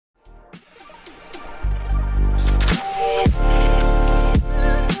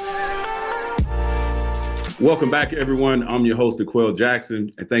Welcome back, everyone. I'm your host, Aquel Jackson,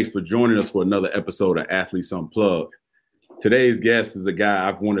 and thanks for joining us for another episode of Athletes Unplugged. Today's guest is a guy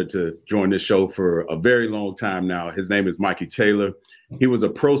I've wanted to join this show for a very long time now. His name is Mikey Taylor. He was a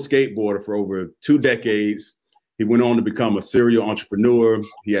pro skateboarder for over 2 decades. He went on to become a serial entrepreneur.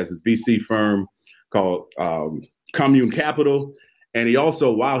 He has his VC firm called Commune Capital. And he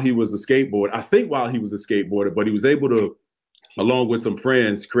also, while he was a skateboarder, but he was able to, along with some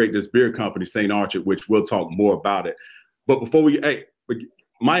friends, create this beer company, St. Archer, which we'll talk more about it. But before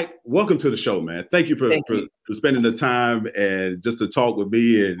Mike, welcome to the show, man. Thank you for spending the time and just to talk with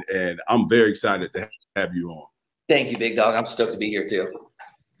me. And I'm very excited to have you on. Thank you, big dog. I'm stoked to be here too.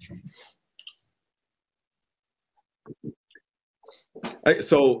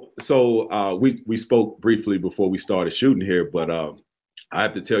 So we spoke briefly before we started shooting here, but I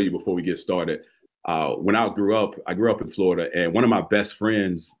have to tell you before we get started, when I grew up in Florida, and one of my best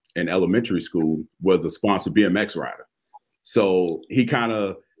friends in elementary school was a sponsored BMX rider. So he kind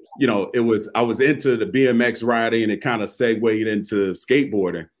of, I was into the BMX riding, and it kind of segued into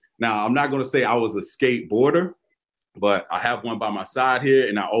skateboarding. Now, I'm not going to say I was a skateboarder, but I have one by my side here,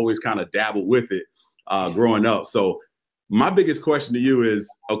 and I always kind of dabbled with it growing up. So my biggest question to you is,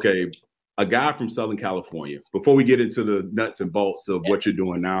 okay, a guy from Southern California, before we get into the nuts and bolts of what you're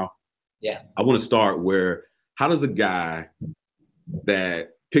doing now, I want to start how does a guy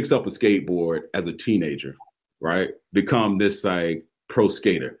that picks up a skateboard as a teenager, right, become this like pro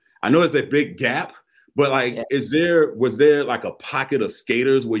skater? I know there's a big gap, but was there like a pocket of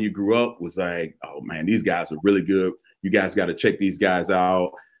skaters where you grew up was like, oh man, these guys are really good. You guys got to check these guys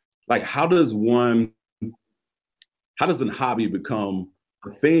out. Like, how does a hobby become a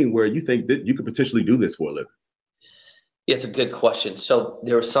thing where you think that you could potentially do this for a living? It's a good question. So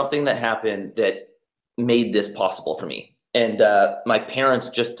there was something that happened that made this possible for me. And my parents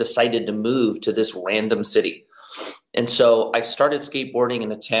just decided to move to this random city. And so I started skateboarding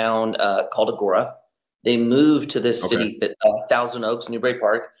in a town called Agoura. They moved to this city, Thousand Oaks, Newbury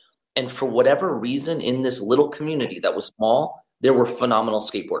Park. And for whatever reason, in this little community that was small, there were phenomenal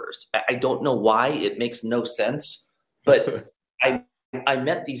skateboarders. I don't know why. It makes no sense. But I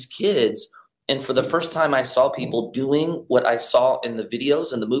met these kids. And for the first time, I saw people doing what I saw in the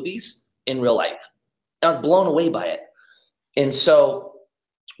videos and the movies in real life. And I was blown away by it. And so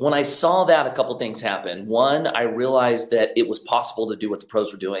when I saw that, a couple things happened. One, I realized that it was possible to do what the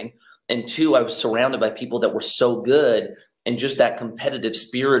pros were doing. And two, I was surrounded by people that were so good, and just that competitive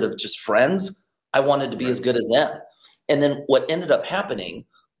spirit of just friends. I wanted to be as good as them. And then what ended up happening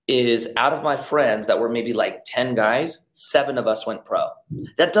is, out of my friends that were maybe like 10 guys, 7 of us went pro.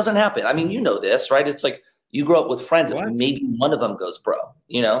 That doesn't happen. I mean, you know this, right? It's like you grow up with friends and maybe one of them goes pro,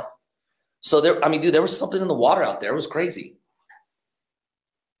 So there was something in the water out there. It was crazy.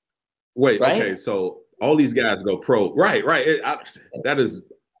 Wait, right? Okay. So all these guys go pro. Right. That is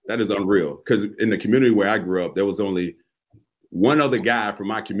unreal. Because in the community where I grew up, there was only one other guy from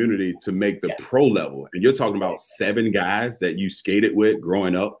my community to make the pro level. And you're talking about 7 guys that you skated with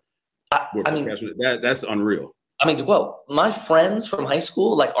growing up. That's unreal. I mean, well, my friends from high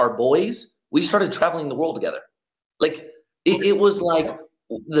school, like our boys, we started traveling the world together. Like it was like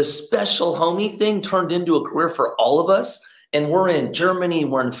the special homie thing turned into a career for all of us. And we're in Germany,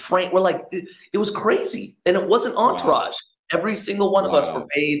 we're in France. We're like, it was crazy. And it wasn't entourage. Wow. Every single one of us were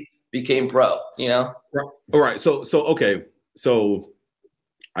paid, became pro, All right. So, okay. So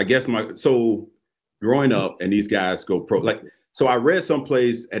I guess growing up and these guys go pro, so I read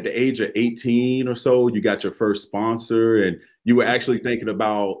someplace at the age of 18 or so, you got your first sponsor and you were actually thinking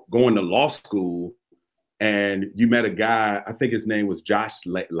about going to law school, and you met a guy, I think his name was Josh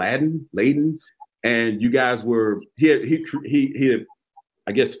Layden, and you guys he had,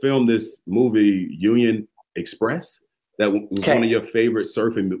 I guess, filmed this movie Union Express that was one of your favorite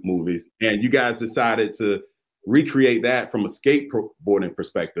surfing movies, and you guys decided to recreate that from a skateboarding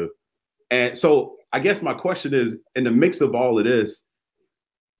perspective. And so I guess my question is, in the mix of all of this,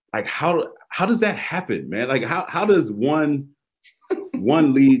 like how does that happen, man? Like how does one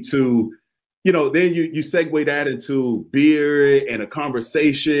lead to, then you segue that into beer and a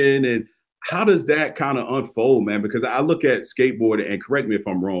conversation, and how does that kind of unfold, man? Because I look at skateboarding, and correct me if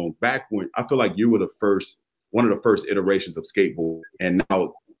I'm wrong, back when I feel like you were one of the first iterations of skateboard, and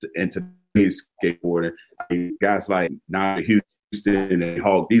now into skateboarding, guys like Nigel Houston and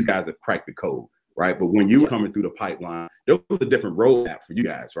Hog, these guys have cracked the code, right? But when you were coming through the pipeline, there was a different roadmap for you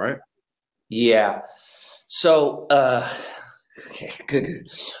guys, right? Yeah. So I'll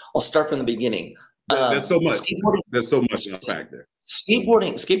start from the beginning. There's so much. There's so much to unpack there.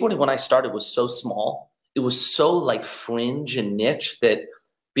 Skateboarding when I started was so small. It was so like fringe and niche that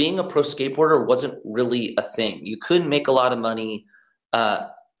being a pro skateboarder wasn't really a thing. You couldn't make a lot of money.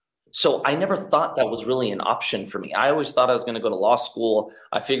 So I never thought that was really an option for me. I always thought I was going to go to law school.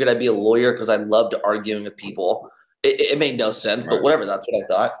 I figured I'd be a lawyer because I loved arguing with people. It made no sense, but whatever, that's what I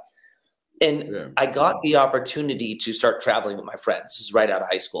thought. And I got the opportunity to start traveling with my friends. This is right out of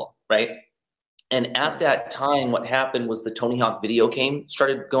high school, right? And at that time, what happened was the Tony Hawk video game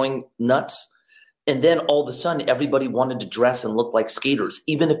started going nuts. And then all of a sudden, everybody wanted to dress and look like skaters,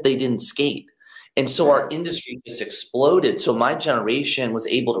 even if they didn't skate. And so our industry just exploded. So my generation was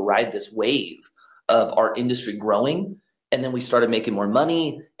able to ride this wave of our industry growing. And then we started making more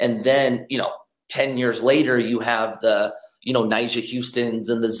money. And then, 10 years later, you have the, Nyjah Houstons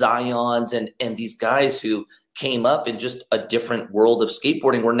and the Zions and these guys who came up in just a different world of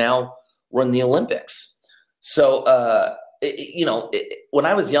skateboarding. We're in the Olympics. So, when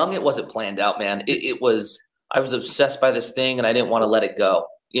I was young, it wasn't planned out, man. I was obsessed by this thing and I didn't want to let it go,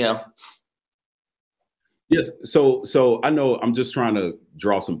 Yes. So I know I'm just trying to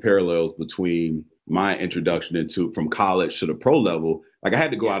draw some parallels between my introduction from college to the pro level. Like I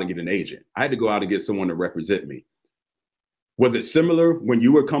had to go out and get an agent. I had to go out and get someone to represent me. Was it similar when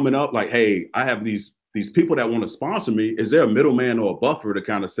you were coming up? Like, hey, I have these people that want to sponsor me. Is there a middleman or a buffer to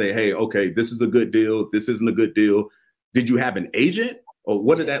kind of say, hey, okay, this is a good deal. This isn't a good deal. Did you have an agent or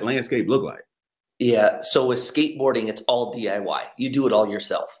what did that landscape look like? Yeah. So with skateboarding, it's all DIY. You do it all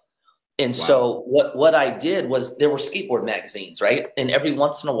yourself. And so what I did was there were skateboard magazines, right? And every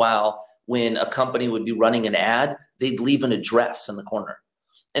once in a while, when a company would be running an ad, they'd leave an address in the corner.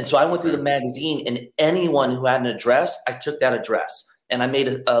 And so I went through the magazine and anyone who had an address, I took that address and I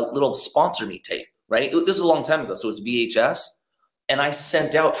made a little sponsor me tape, right? This was a long time ago. So it was VHS. And I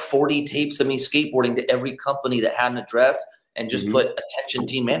sent out 40 tapes of me skateboarding to every company that had an address and just put attention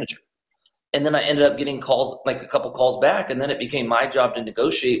team manager. And then I ended up getting calls, like a couple calls back. And then it became my job to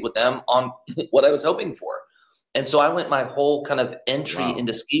negotiate with them on what I was hoping for. And so I went my whole kind of entry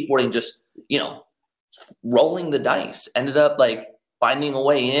into skateboarding, just, rolling the dice, ended up like finding a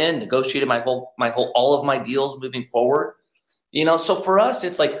way in, negotiated all of my deals moving forward, So for us,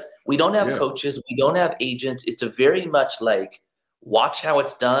 it's like, we don't have coaches, we don't have agents. It's a very much like watch how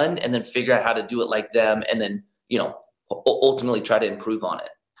it's done and then figure out how to do it like them. And then, ultimately try to improve on it.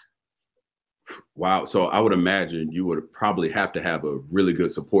 Wow. So I would imagine you would probably have to have a really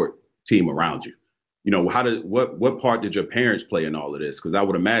good support team around you. What part did your parents play in all of this? Because I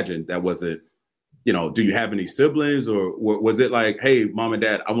would imagine that wasn't, do you have any siblings or was it like, hey, mom and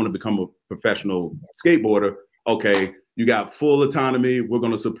dad, I want to become a professional skateboarder. Okay, you got full autonomy. We're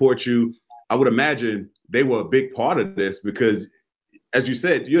going to support you. I would imagine they were a big part of this because, as you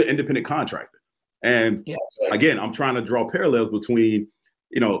said, you're an independent contractor. And again, I'm trying to draw parallels between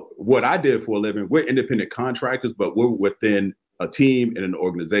what I did for a living. We're independent contractors, but we're within a team and an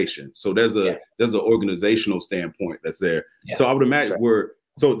organization. So there's an organizational standpoint that's there. Yeah. So I would imagine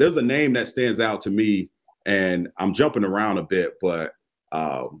so there's a name that stands out to me, and I'm jumping around a bit, but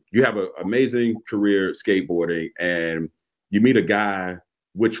you have an amazing career skateboarding, and you meet a guy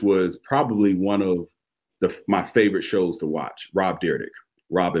which was probably one of my favorite shows to watch, Rob Dyrdek,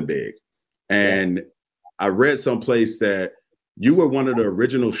 Rob and Big. And I read someplace that you were one of the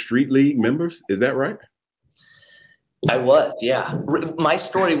original Street League members. Is that right? I was, yeah. My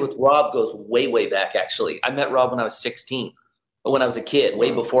story with Rob goes way, way back, actually. I met Rob when I was 16, when I was a kid,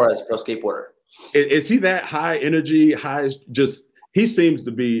 way before I was a pro skateboarder. Is he that high energy, he seems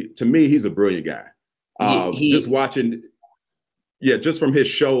to be, to me, he's a brilliant guy. Just watching, just from his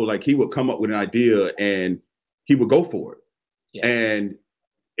show, like he would come up with an idea and he would go for it. Yeah. And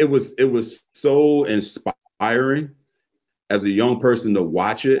it was so inspiring as a young person to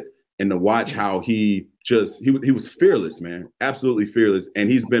watch it and to watch how he was fearless, man, absolutely fearless. And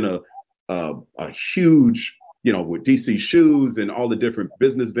he's been a huge, with DC Shoes and all the different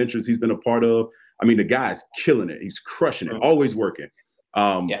business ventures he's been a part of. I mean, the guy's killing it. He's crushing it, always working.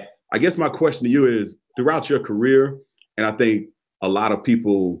 I guess my question to you is, throughout your career, and I think a lot of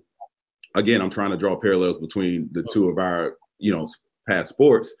people, again, I'm trying to draw parallels between the two of our, past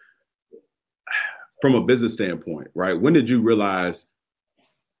sports, from a business standpoint, right? When did you realize,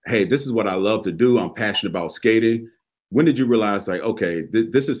 hey, this is what I love to do. I'm passionate about skating. When did you realize, like, okay,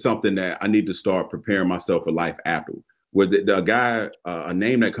 this is something that I need to start preparing myself for life after? Was it the guy, a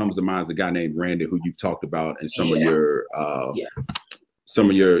name that comes to mind is a guy named Randy, who you've talked about in some of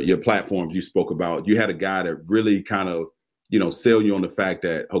your platforms you spoke about. You had a guy that really kind of, sell you on the fact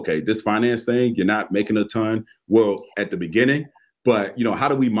that, okay, this finance thing, you're not making a ton. Well, at the beginning, but how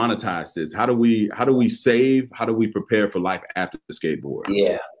do we monetize this? How do we save? How do we prepare for life after the skateboard?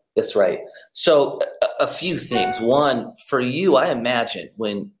 Yeah, that's right. So A few things. One, for you, I imagine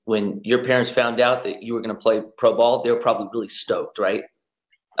when your parents found out that you were going to play pro ball, they were probably really stoked, right?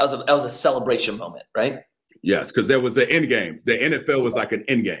 That was a celebration moment, right? Yes, because there was an end game. The NFL was like an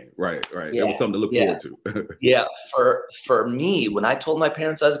end game, right? Right. Yeah, It was something to look forward to. yeah. For me, when I told my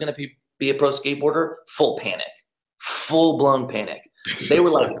parents I was going to be a pro skateboarder, full panic, full blown panic. They were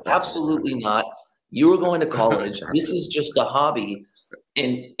like, absolutely not. You were going to college. This is just a hobby.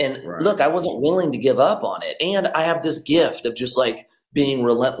 And Right. look, I wasn't willing to give up on it. And I have this gift of just like being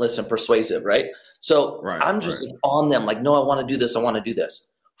relentless and persuasive, right? So I'm just on them like, no, I want to do this. I want to do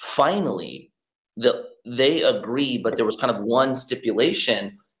this. Finally, they agree, but there was kind of one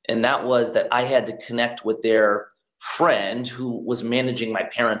stipulation, and that was that I had to connect with their friend who was managing my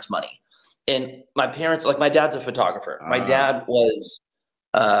parents' money. And my parents, like my dad's a photographer. My dad was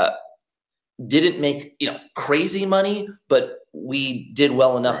didn't make crazy money, but we did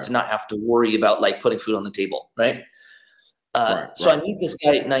well enough to not have to worry about like putting food on the table, right? So I meet this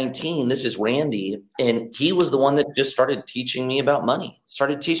guy at 19. This is Randy, and he was the one that just started teaching me about money.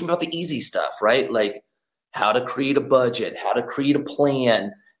 Started teaching me about the easy stuff, right? Like how to create a budget, how to create a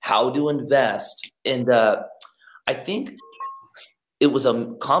plan, how to invest, and I think it was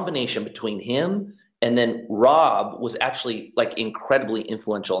a combination between him and then Rob was actually like incredibly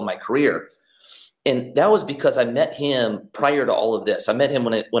influential in my career. And that was because I met him prior to all of this. I met him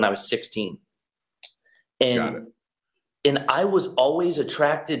when I was 16. And I was always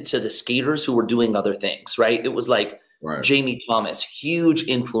attracted to the skaters who were doing other things, right? It was like Jamie Thomas, huge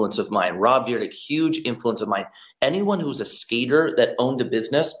influence of mine. Rob Dyrdek, huge influence of mine. Anyone who was a skater that owned a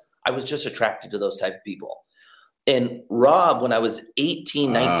business, I was just attracted to those type of people. And Rob, when I was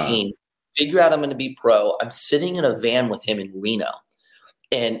 18, 19, figure out I'm going to be pro. I'm sitting in a van with him in Reno.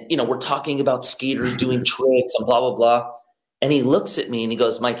 And, we're talking about skaters doing tricks and blah, blah, blah. And he looks at me and he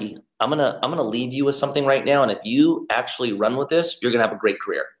goes, Mikey, I'm going to leave you with something right now. And if you actually run with this, you're going to have a great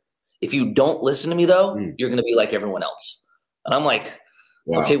career. If you don't listen to me though, you're going to be like everyone else. And I'm like,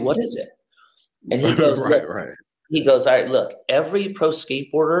 okay, what is it? And he goes, he goes, all right, look, every pro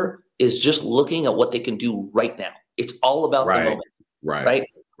skateboarder is just looking at what they can do right now. It's all about the moment, right?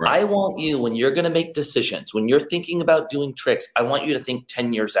 I want you, when you're going to make decisions, when you're thinking about doing tricks, I want you to think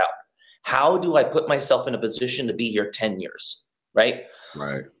 10 years out. How do I put myself in a position to be here 10 years? Right.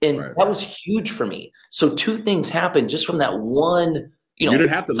 And that was huge for me. So two things happened just from that one, you didn't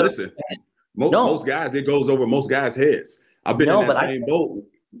have to listen. Most guys, it goes over most guys' heads. I've been in that same boat.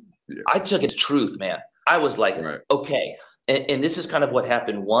 I took its truth, man. I was like, okay. And this is kind of what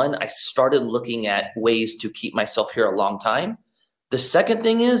happened. One, I started looking at ways to keep myself here a long time. The second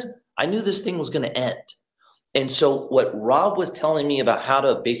thing is I knew this thing was going to end. And so what Rob was telling me about how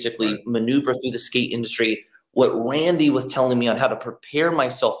to basically maneuver through the skate industry, what Randy was telling me on how to prepare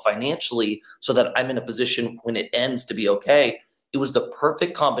myself financially so that I'm in a position when it ends to be okay, it was the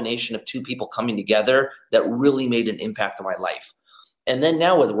perfect combination of two people coming together that really made an impact on my life. And then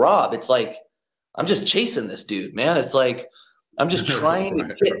now with Rob, it's like, I'm just chasing this dude, man. It's like, I'm just trying to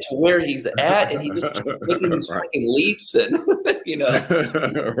get to where he's at, and he just keeps making these freaking leaps, and The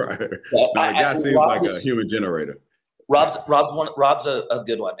guy seems like a human generator. Rob's a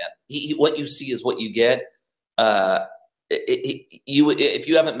good one, man. He what you see is what you get. If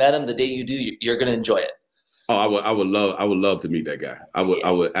you haven't met him, the day you do, you're going to enjoy it. Oh, I would love to meet that guy. I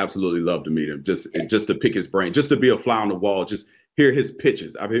would absolutely love to meet him. Just to pick his brain, just to be a fly on the wall, just hear his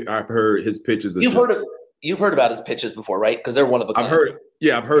pitches. I've heard his pitches. You've heard about his pitches before, right? Because they're one of a kind.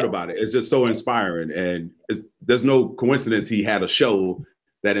 I've heard about it. It's just so inspiring, and there's no coincidence he had a show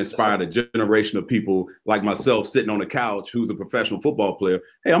that inspired a generation of people like myself sitting on the couch who's a professional football player.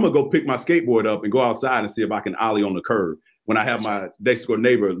 Hey, I'm gonna go pick my skateboard up and go outside and see if I can ollie on the curb. When I have my next door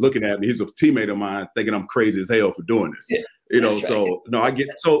neighbor looking at me, he's a teammate of mine, thinking I'm crazy as hell for doing this. I get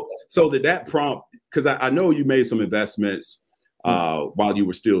so that prompt, because I know you made some investments while you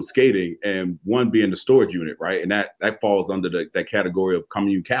were still skating, and one being the storage unit, right? And that falls under that category of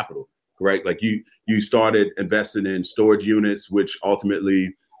commune capital, right? Like you started investing in storage units, which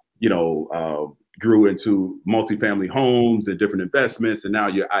ultimately, grew into multifamily homes and different investments. And now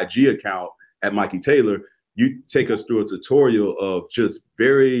your IG account at Mikey Taylor, you take us through a tutorial of just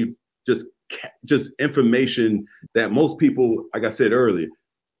information that most people, like I said earlier,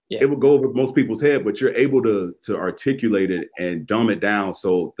 it would go over most people's head, but you're able to articulate it and dumb it down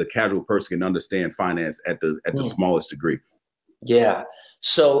so the casual person can understand finance at the smallest degree. Yeah.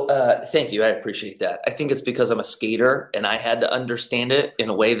 So thank you. I appreciate that. I think it's because I'm a skater and I had to understand it in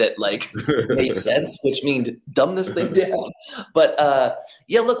a way that like made sense, which means dumb this thing down. But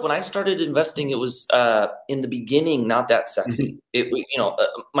yeah, look, when I started investing, it was in the beginning not that sexy.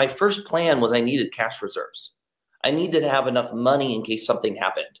 My first plan was I needed cash reserves. I needed to have enough money in case something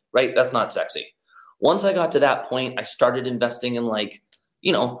happened, right? That's not sexy. Once I got to that point, I started investing in like,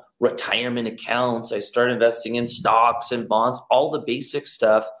 retirement accounts. I started investing in stocks and bonds, all the basic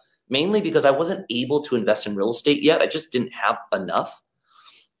stuff, mainly because I wasn't able to invest in real estate yet. I just didn't have enough.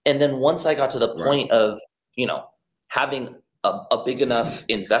 And then once I got to the point of, having a big enough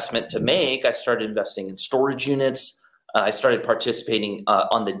investment to make, I started investing in storage units. I started participating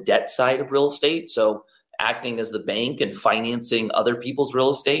on the debt side of real estate. So acting as the bank and financing other people's real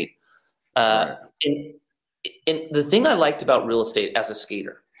estate. And the thing I liked about real estate as a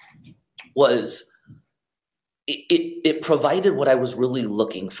skater was it provided what I was really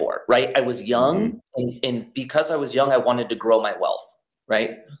looking for, right? I was young, and because I was young, I wanted to grow my wealth,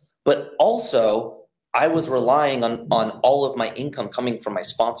 right? But also, I was relying on all of my income coming from my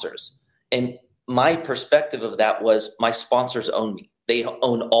sponsors. And my perspective of that was my sponsors own me. They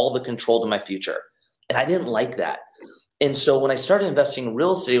own all the control to my future. And I didn't like that. And so when I started investing in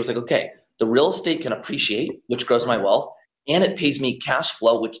real estate, it was like, okay, the real estate can appreciate, which grows my wealth, and it pays me cash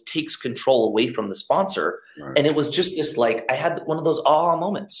flow, which takes control away from the sponsor. Right. And it was just this, like, I had one of those aha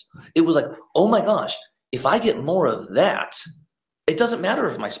moments. It was like, oh my gosh, if I get more of that, it doesn't matter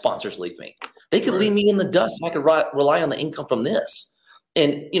if my sponsors leave me. They could leave me in the dust if I could rely on the income from this.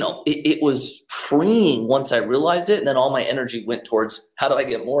 And, it was freeing once I realized it. And then all my energy went towards how do I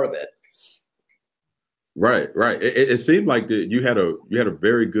get more of it? Right. It seemed like you had a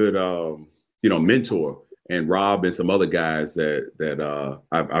very good, mentor, and Rob and some other guys that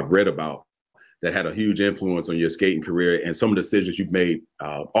I've read about that had a huge influence on your skating career and some of the decisions you've made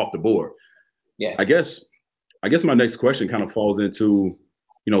off the board. Yeah. I guess my next question kind of falls into,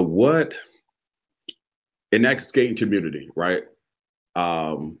 what in that skating community, right?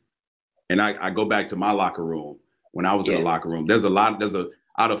 And I go back to my locker room when I was in the locker room.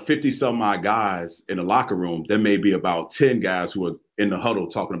 Out of 50 some odd guys in the locker room, there may be about 10 guys who are in the huddle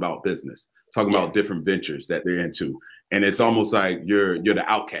talking about business, talking about different ventures that they're into. And it's almost like you're the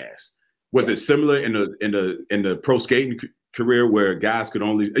outcast. Was it similar in the pro skating career where guys could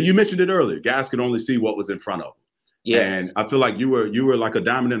only, you mentioned it earlier, guys could only see what was in front of them. Yeah. And I feel like you were like a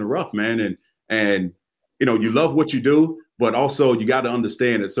diamond in the rough, man. And you love what you do, but also you got to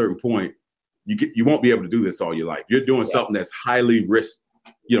understand at a certain point, you won't be able to do this all your life. You're doing something that's highly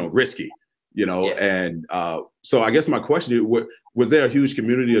risky. And so I guess my question is, was there a huge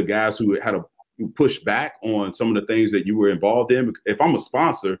community of guys who had to push back on some of the things that you were involved in? If I'm a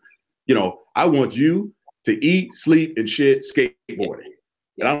sponsor, I want you to eat, sleep, and shit skateboarding.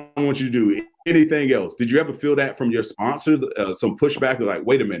 And I don't want you to do anything else. Did you ever feel that from your sponsors? Some pushback, like,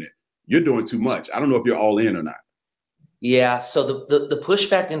 wait a minute, you're doing too much. I don't know if you're all in or not. Yeah. So the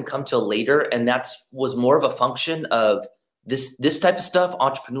pushback didn't come till later. And was more of a function of this type of stuff,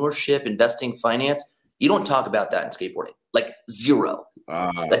 entrepreneurship, investing, finance. You don't talk about that in skateboarding, like zero,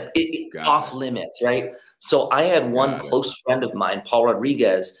 off limits, right? So I had one close friend of mine, Paul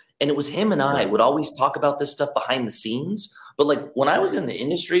Rodriguez, and it was him and I would always talk about this stuff behind the scenes. But like when I was in the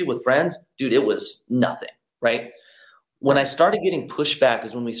industry with friends, dude, it was nothing, right? When I started getting pushback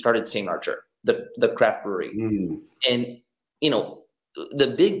is when we started St. Archer, the craft brewery. And, the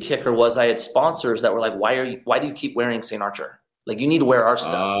big kicker was I had sponsors that were like, why do you keep wearing St. Archer? Like, you need to wear our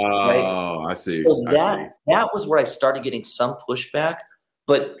stuff. Right? Oh, I see. So that was where I started getting some pushback.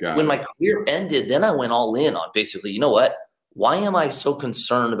 But when my career ended, then I went all in on basically, you know what? Why am I so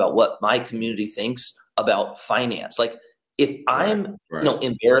concerned about what my community thinks about finance? Like, if I'm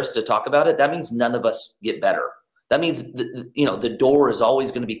embarrassed to talk about it, that means none of us get better. That means the door is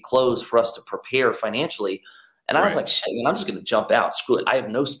always going to be closed for us to prepare financially. And I was like, shit, man, I'm just going to jump out. Screw it. I have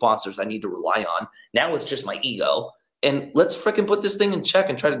no sponsors I need to rely on. Now it's just my ego. And let's freaking put this thing in check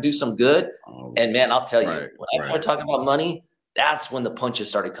and try to do some good. And man, I'll tell you, when I started talking about money, that's when the punches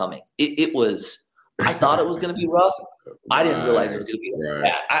started coming. It was, I thought it was going to be rough. I didn't realize it was going to be like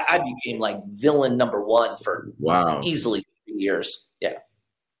that. I became like villain number one for easily 3 years. Yeah.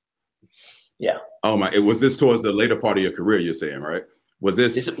 Yeah. Oh my, was this towards the later part of your career, you're saying, right? Was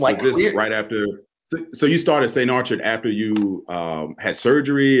this right after? So you started St. Archer after you had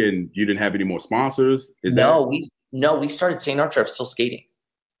surgery and you didn't have any more sponsors? We started St. Archer. I was still skating.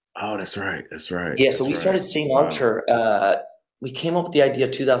 Oh, that's right. Yeah, so we started St. Archer. We came up with the idea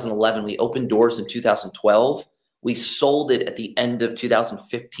of 2011. We opened doors in 2012. We sold it at the end of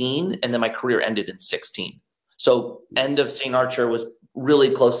 2015, and then my career ended in 16. So end of St. Archer was really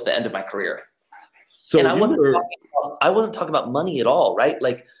close to the end of my career. So and I wasn't talking about money at all, right?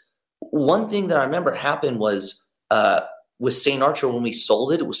 Like one thing that I remember happened was with St. Archer, when we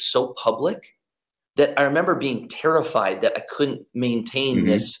sold it, it was so public that I remember being terrified that I couldn't maintain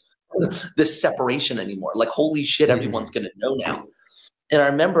this separation anymore. Like, holy shit, everyone's going to know now. And I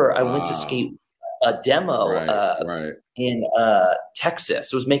remember I went to skate a demo in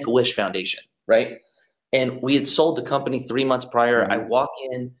Texas. It was Make-A-Wish Foundation, right? And we had sold the company 3 months prior. I walk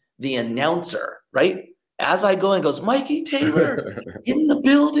in, the announcer, right? As I go in, goes, Mikey Taylor in the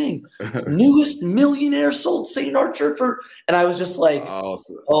building, newest millionaire, sold St. Archer for, and I was just like,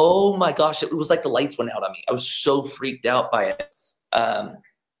 awesome. Oh my gosh, it was like the lights went out on me. I was so freaked out by it.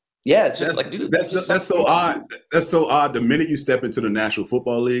 Yeah, it's just like, dude, that's so odd. That's so odd. The minute you step into the National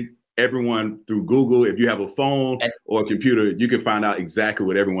Football League, everyone through Google, if you have a phone or a computer, you can find out exactly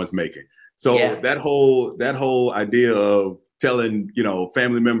what everyone's making. So that whole idea of telling,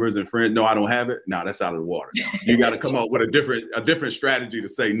 family members and friends, no, I don't have it. No, that's out of the water. You got to come up with a different strategy to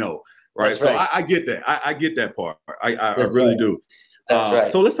say no. Right. So I get that. I get that part. I really do. That's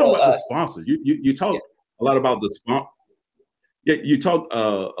right. So let's talk about the sponsors. You talk a lot about the sponsor. Yeah, you talked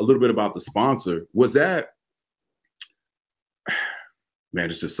a little bit about the sponsor. Was that,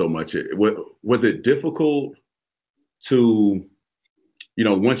 man, it's just so much. Was it difficult to,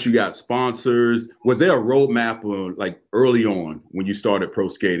 once you got sponsors, was there a roadmap of, like, early on when you started pro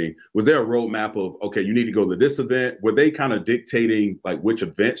skating, was there a roadmap of, okay, you need to go to this event? Were they kind of dictating like which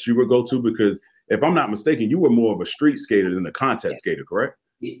events you would go to? Because if I'm not mistaken, you were more of a street skater than a contest skater, correct?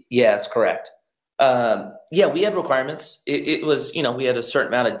 Yeah, that's correct. We had requirements. It was, we had a certain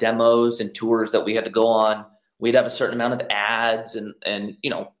amount of demos and tours that we had to go on. We'd have a certain amount of ads and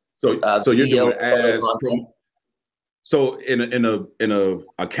So you're doing ads. So in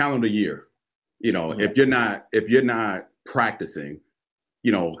a calendar year, if you're not practicing,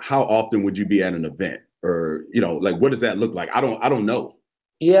 how often would you be at an event, or like what does that look like? I don't know.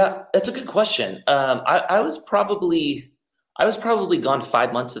 Yeah, that's a good question. I was probably gone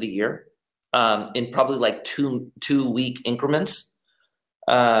 5 months of the year. In probably like two week increments.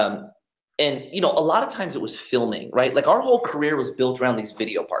 And, a lot of times it was filming, right? Like our whole career was built around these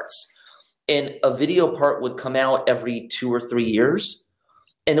video parts, and a video part would come out every 2 or 3 years.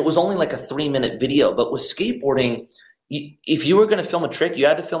 And it was only like a 3-minute video. But with skateboarding, if you were going to film a trick, you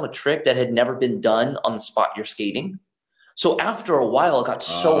had to film a trick that had never been done on the spot you're skating. So after a while, it got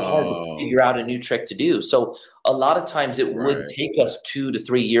so hard to figure out a new trick to do. So a lot of times it would take us 2 to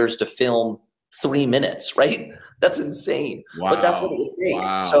 3 years to film 3 minutes, right? That's insane. Wow. But that's what it would take.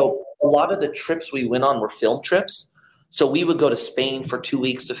 Wow. So a lot of the trips we went on were film trips. So we would go to Spain for 2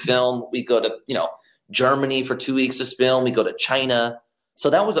 weeks to film. We go to, Germany for 2 weeks to film. We go to China. So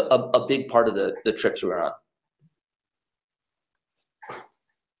that was a big part of the trips we were on.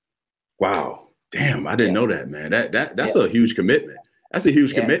 Wow. Damn, I didn't know that, man. That's a huge commitment. That's a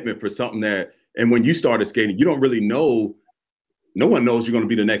huge commitment for something that, and when you started skating, you don't really know, no one knows you're going to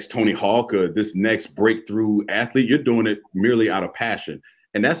be the next Tony Hawk or this next breakthrough athlete. You're doing it merely out of passion.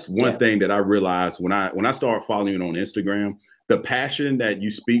 And that's one thing that I realized when I started following you on Instagram, the passion that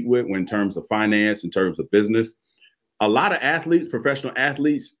you speak with in terms of finance, in terms of business, a lot of athletes, professional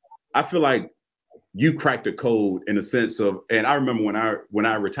athletes, I feel like you cracked the code in a sense of, and I remember when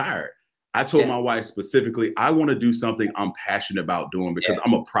I retired, I told my wife specifically, I want to do something I'm passionate about doing because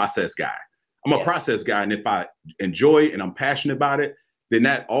I'm a process guy. I'm a process guy. And if I enjoy it and I'm passionate about it, then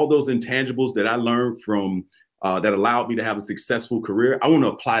all those intangibles that I learned from that allowed me to have a successful career, I want to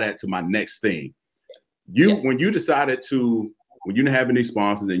apply that to my next thing. When you decided to, when you didn't have any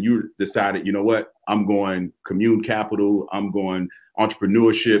sponsors and you decided, you know what, I'm going commune capital, I'm going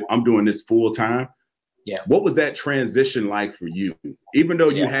entrepreneurship, I'm doing this full time. Yeah. What was that transition like for you? Even though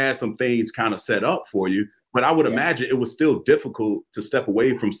you had some things kind of set up for you, but I would imagine it was still difficult to step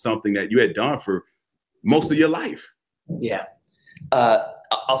away from something that you had done for most of your life. Yeah.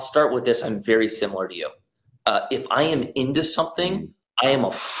 I'll start with this. I'm very similar to you. If I am into something, I am a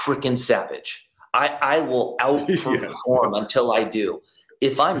freaking savage. I will outperform until I do.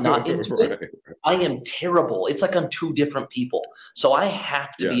 If I'm not into it, I am terrible. It's like I'm two different people. So I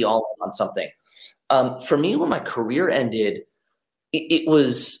have to be all in on something. For me, when my career ended, it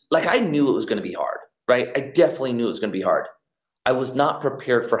was like I knew it was going to be hard, right? I definitely knew it was going to be hard. I was not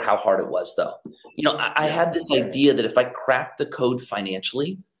prepared for how hard it was, though. I had this idea that if I cracked the code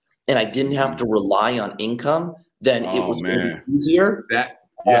financially and I didn't have to rely on income, then it was going to be easier. I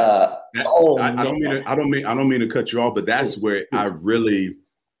don't mean to cut you off, but that's where I really,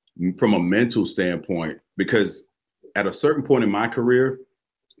 from a mental standpoint, because at a certain point in my career,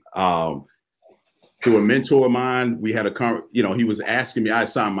 through a mentor of mine, we had he was asking me, I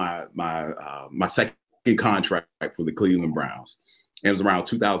signed my second contract for the Cleveland Browns. And it was around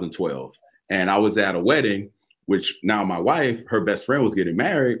 2012. And I was at a wedding, which now my wife, her best friend was getting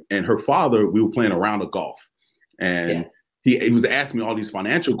married, and her father, we were playing a round of golf. And he was asking me all these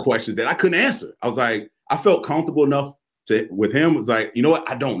financial questions that I couldn't answer. I was like, I felt comfortable enough with him. It was like, you know what?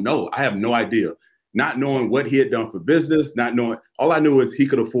 I don't know. I have no idea. Not knowing what he had done for business, not knowing, all I knew is he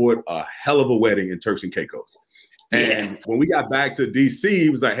could afford a hell of a wedding in Turks and Caicos. And when we got back to DC, he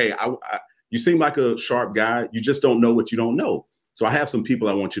was like, hey, you seem like a sharp guy. You just don't know what you don't know. So I have some people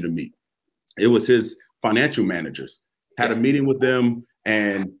I want you to meet. It was his financial managers. Had a meeting with them,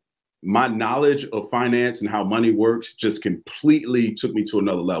 and my knowledge of finance and how money works just completely took me to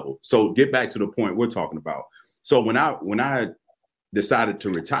another level. So get back to the point we're talking about. So when I decided to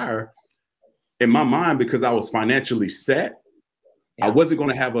retire, in my mind, because I was financially set, I wasn't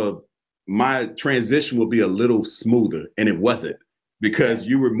going to have my transition would be a little smoother, and it wasn't, because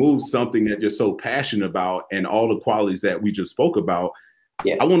you remove something that you're so passionate about and all the qualities that we just spoke about.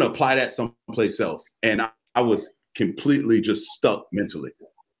 I want to apply that someplace else. And I was completely just stuck mentally.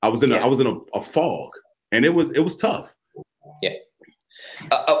 I was in a fog, and it was tough. Yeah.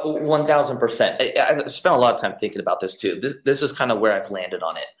 1000%. I spent a lot of time thinking about this too. This is kind of where I've landed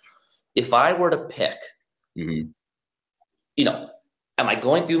on it. If I were to pick, am I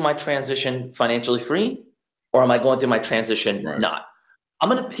going through my transition financially free, or am I going through my transition not? I'm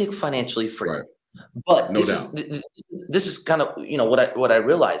going to pick financially free. Right. But this is kind of, what I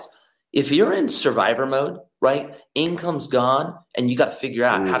realize. If you're in survivor mode, right? Income's gone, and you got to figure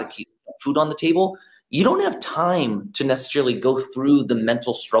out how to keep food on the table. You don't have time to necessarily go through the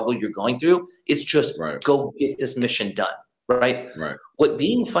mental struggle you're going through. It's just go get this mission done. Right. What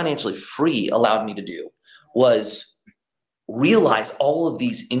being financially free allowed me to do was realize all of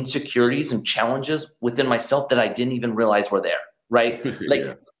these insecurities and challenges within myself that I didn't even realize were there. Right.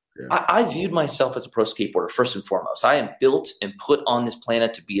 Like I viewed myself as a pro skateboarder first and foremost. I am built and put on this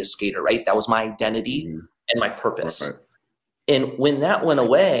planet to be a skater. Right. That was my identity and my purpose. And when that went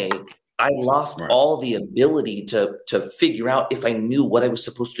away, I lost all the ability to figure out if I knew what I was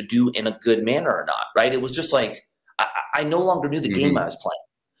supposed to do in a good manner or not. Right. It was just like, I no longer knew the game I was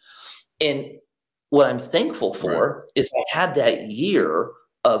playing. And what I'm thankful for is I had that year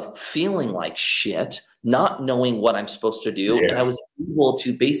of feeling like shit, not knowing what I'm supposed to do. And I was able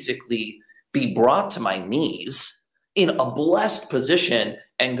to basically be brought to my knees in a blessed position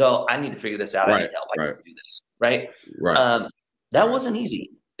and go, I need to figure this out. I need help. I need to do this. That wasn't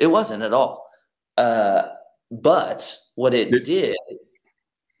easy. It wasn't at all. But what it did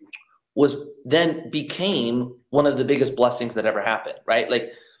was then became one of the biggest blessings that ever happened, right?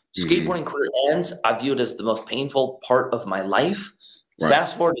 Like skateboarding career ends, I view it as the most painful part of my life.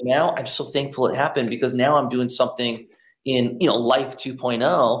 Fast forward to now, I'm so thankful it happened, because now I'm doing something in, life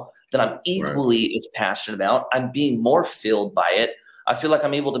 2.0 that I'm equally as passionate about. I'm being more filled by it. I feel like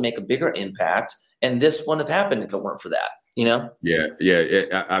I'm able to make a bigger impact, and this wouldn't have happened if it weren't for that, Yeah.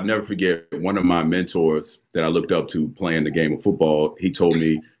 I'll never forget one of my mentors that I looked up to playing the game of football. He told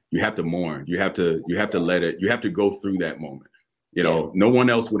me, you have to mourn. You have to let it. You have to go through that moment. No one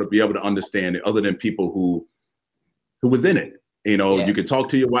else would be able to understand it other than people who was in it. You could talk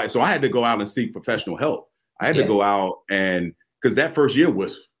to your wife. So I had to go out and seek professional help. I had to go out, and because that first year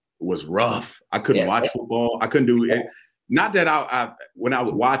was rough. I couldn't watch football. I couldn't do it. Not that I when I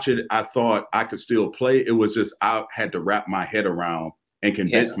would watch it, I thought I could still play. It was just I had to wrap my head around and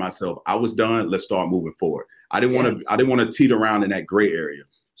convince myself I was done. Let's start moving forward. I didn't want to teeter around in that gray area.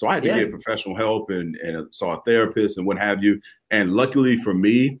 So I had to get professional help and saw a therapist and what have you. And luckily for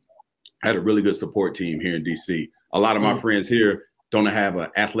me, I had a really good support team here in DC. A lot of my friends here don't have an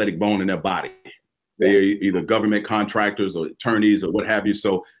athletic bone in their body. They're either government contractors or attorneys or what have you.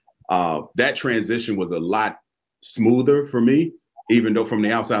 So that transition was a lot smoother for me, even though from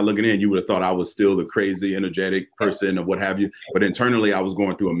the outside looking in, you would have thought I was still the crazy, energetic person or what have you. But internally, I was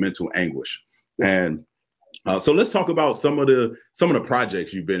going through a mental anguish. And so let's talk about some of the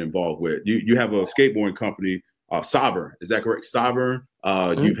projects you've been involved with. You have a skateboarding company, Sovereign. Is that correct? Sovereign.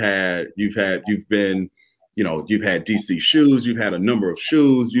 You've had DC Shoes. You've had a number of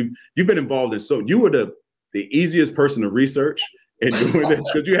shoes. You've been involved in. So you were the easiest person to research in doing this,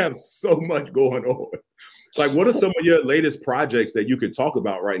 because you have so much going on. Like, what are some of your latest projects that you could talk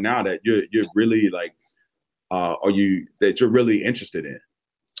about right now that you're really like, that you're really interested in?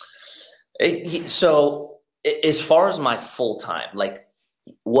 So as far as my full time, like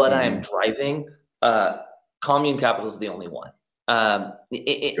what I'm driving, Commune Capital is the only one.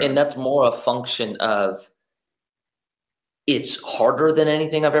 And that's more a function of it's harder than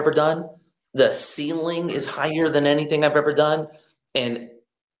anything I've ever done. the ceiling is higher than anything I've ever done. And,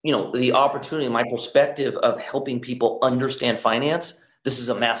 the opportunity, my perspective of helping people understand finance, this is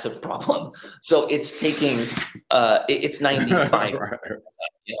a massive problem. So it's taking, it's 95. Right.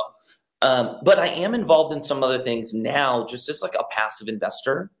 But I am involved in some other things now, just as like a passive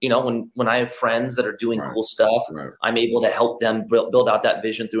investor. When I have friends that are doing cool stuff, I'm able to help them build out that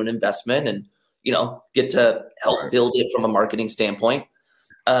vision through an investment and, get to help build it from a marketing standpoint.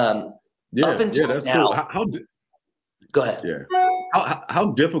 Up until that's now, cool. Go ahead. Yeah.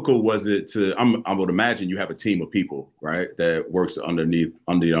 How difficult was it to? I would imagine you have a team of people, right, that works under the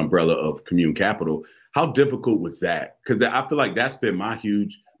umbrella of Commune Capital. How difficult was that? Because I feel like that's been my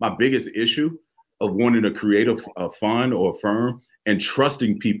biggest issue of wanting to create a fund or a firm and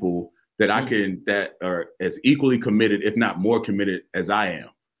trusting people that that are as equally committed, if not more committed, as I am.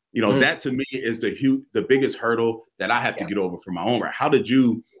 That to me is the biggest hurdle that I have to get over for my own right. How did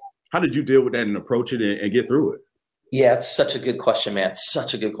you deal with that and approach it and get through it? Yeah, it's such a good question, man.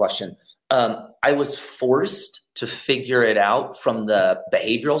 Such a good question. I was forced to figure it out from the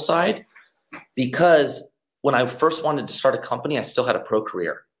behavioral side because when I first wanted to start a company, I still had a pro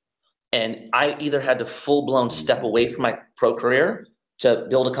career. And I either had to full-blown step away from my pro career to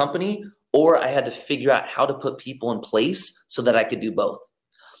build a company, or I had to figure out how to put people in place so that I could do both.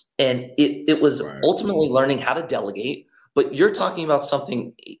 And it was ultimately learning how to delegate. But you're talking about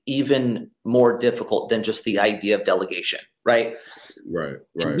something even more difficult than just the idea of delegation, right? Right.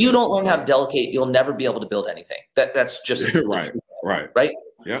 If you don't learn how to delegate, you'll never be able to build anything. That's just right.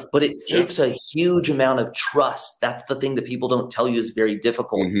 Yeah. But it takes a huge amount of trust. That's the thing that people don't tell you is very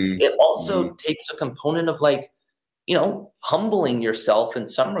difficult. It also takes a component of humbling yourself in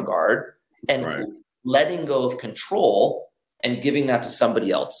some regard and letting go of control and giving that to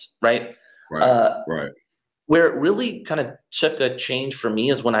somebody else, right? Right. Where it really kind of took a change for me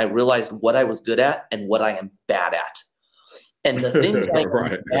is when I realized what I was good at and what I am bad at. And the things I'm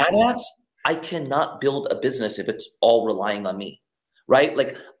bad at, I cannot build a business if it's all relying on me, right?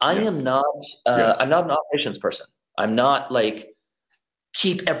 Like I am not, I'm not an operations person. I'm not like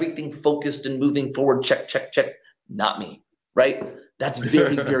keep everything focused and moving forward, check. Not me, right? That's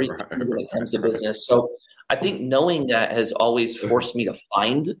very, very when it comes to business. So I think knowing that has always forced me to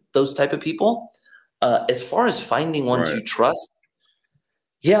find those type of people. As far as finding ones you trust,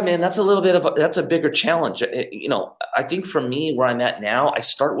 yeah, man, that's a bigger challenge. I think for me, where I'm at now, I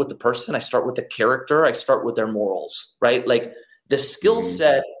start with the person, I start with the character, I start with their morals, right? Like the skill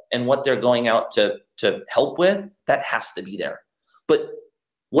set and what they're going out to help with, that has to be there. But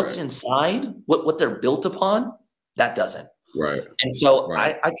what's inside, what they're built upon, that doesn't. Right. And so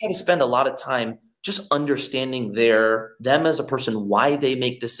I kind of spend a lot of time just understanding them as a person, why they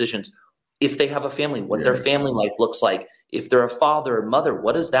make decisions. If they have a family, what their family life looks like. If they're a father or mother,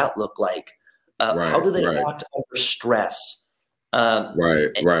 what does that look like? How do they act under stress? Right.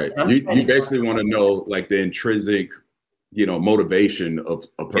 You basically want to know like the intrinsic, motivation of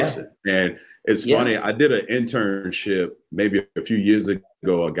a person. And it's funny. I did an internship maybe a few years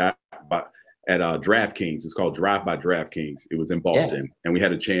ago. A guy at DraftKings. It's called Drive by DraftKings. It was in Boston, and we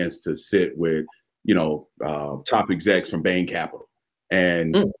had a chance to sit with top execs from Bain Capital,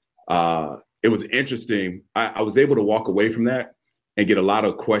 and it was interesting. I was able to walk away from that and get a lot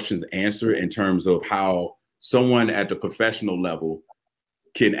of questions answered in terms of how someone at the professional level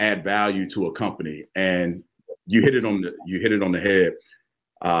can add value to a company. And you hit it on the head.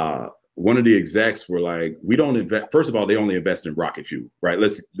 One of the execs were like, we don't invest. First of all, they only invest in rocket fuel, right?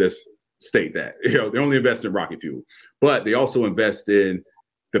 Let's state that. They only invest in rocket fuel, but they also invest in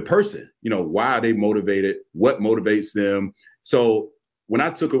the person. Why are they motivated? What motivates them? So what I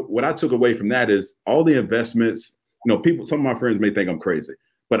took away from that is all the investments, some of my friends may think I'm crazy,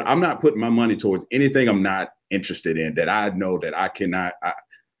 but I'm not putting my money towards anything I'm not interested in, that I know that I cannot,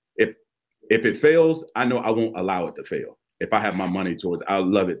 if it fails, I know I won't allow it to fail. If I have my money towards, I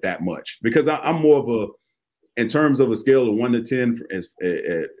love it that much because I'm more of in terms of a scale of 1 to 10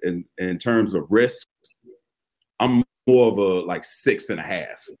 in terms of risk, I'm more of a like 6.5,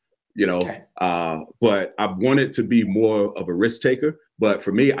 but I want it to be more of a risk taker. But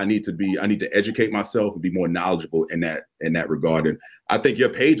for me, I need to educate myself and be more knowledgeable in that regard. And I think your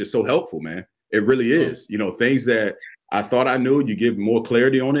page is so helpful, man. It really is. Things that I thought I knew, you give more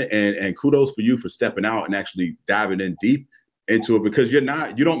clarity on it. And kudos for you for stepping out and actually diving in deep into it, because you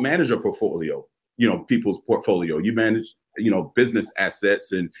don't manage a portfolio, people's portfolio. You manage, business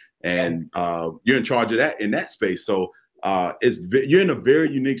assets and you're in charge of that in that space. So you're in a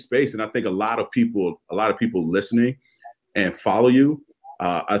very unique space. And I think a lot of people listening and follow you.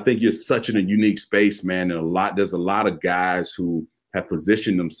 I think you're such in a unique space, man. And there's a lot of guys who have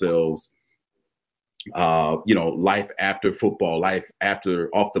positioned themselves life after football, life after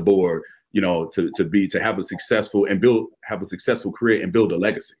off the board, to have a successful career and build a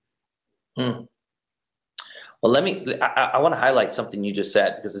legacy. Hmm. Well, I want to highlight something you just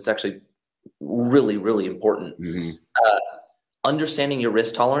said, because it's actually really, really important. Mm-hmm. Understanding your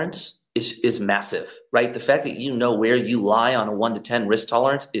risk tolerance is massive, right? The fact that you know where you lie on a 1 to 10 risk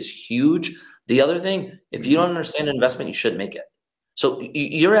tolerance is huge. The other thing, if you don't understand investment, you shouldn't make it. So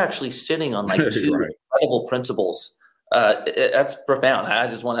you're actually sitting on like two Right. incredible principles. That's profound. I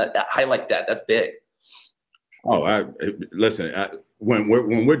just want to highlight that. That's big. Oh, listen. When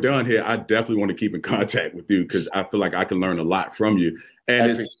we're done here, I definitely want to keep in contact with you, because I feel like I can learn a lot from you.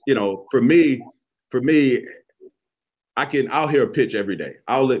 And it's, for me, I'll hear a pitch every day.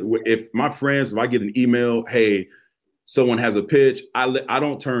 If I get an email, hey, someone has a pitch, I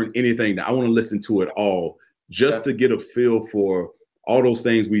don't turn anything down. I want to listen to it all, just to get a feel for all those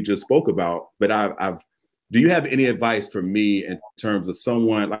things we just spoke about. But do you have any advice for me in terms of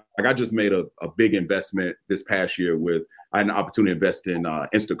someone like I just made a big investment this past year I had an opportunity to invest in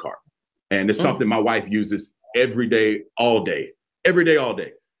Instacart, and it's something my wife uses every day, all day,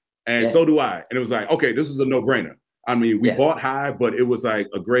 and so do I. And it was like, okay, this is a no-brainer. I mean, we bought high, but it was like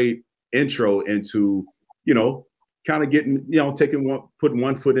a great intro into, kind of getting, putting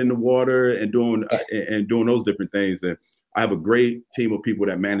one foot in the water and doing those different things. And I have a great team of people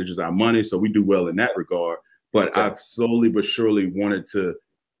that manages our money, so we do well in that regard. But I've slowly but surely wanted to,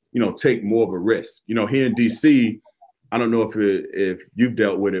 take more of a risk. Here in DC, I don't know if you've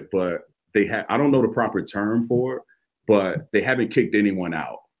dealt with it, but I don't know the proper term for it, but they haven't kicked anyone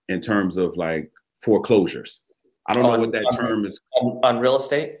out in terms of like foreclosures. I don't know what that term is. On real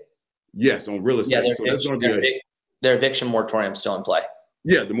estate? Yes, on real estate. Yeah, so there's going to be their eviction moratorium still in play.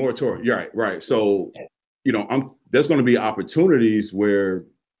 Yeah, the moratorium. You're right. So, there's going to be opportunities where,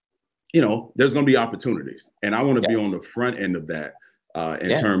 there's going to be opportunities, and I want to be on the front end of that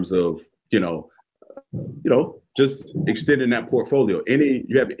in terms of, just extending that portfolio.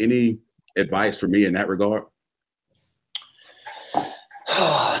 You have any advice for me in that regard?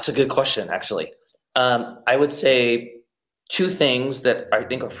 That's a good question, actually. I would say two things that I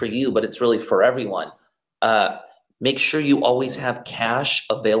think are for you, but it's really for everyone. Make sure you always have cash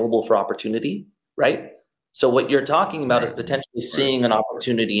available for opportunity, right? So what you're talking about is potentially seeing an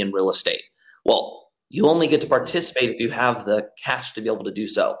opportunity in real estate. Well, you only get to participate if you have the cash to be able to do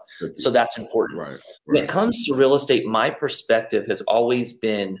so. So that's important. Right. When it comes to real estate, my perspective has always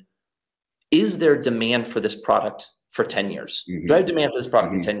been, is there demand for this product for 10 years? Mm-hmm. Do I have demand for this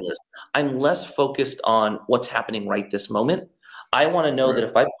product for 10 years? I'm less focused on what's happening right this moment. I want to know that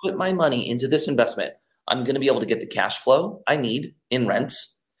if I put my money into this investment, I'm going to be able to get the cash flow I need in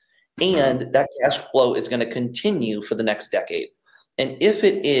rents. And that cash flow is going to continue for the next decade. And if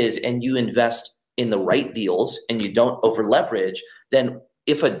it is, and you invest in the right deals and you don't over leverage, then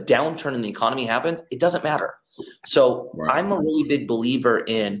if a downturn in the economy happens, it doesn't matter. So I'm a really big believer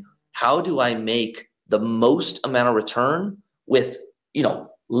in, how do I make the most amount of return with,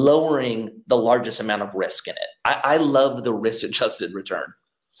 lowering the largest amount of risk in it? I love the risk adjusted return.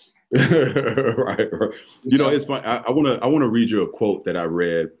 Right. It's fun. I want to read you a quote that I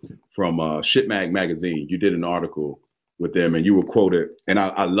read from Shitmag magazine. You did an article with them, and you were quoted, and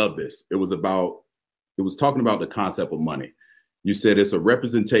I love this. It was talking about the concept of money. You said it's a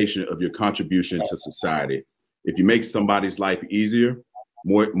representation of your contribution to society. If you make somebody's life easier,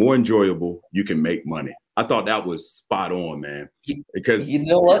 more enjoyable, you can make money. I thought that was spot on, man. Because you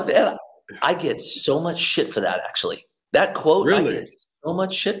know what, man? I get so much shit for that, actually. That quote, really? I get so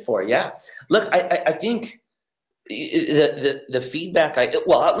much shit for. Yeah. Look, I think the feedback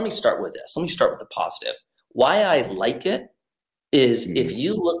let me start with this. Let me start with the positive. Why I like it is if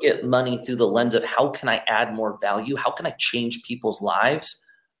you look at money through the lens of how can I add more value? How can I change people's lives?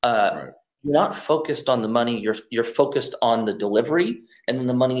 You're not focused on the money. You're focused on the delivery, and then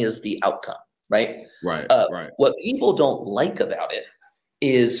the money is the outcome, right? Right. What people don't like about it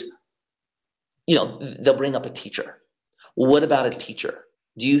is, they'll bring up a teacher. What about a teacher?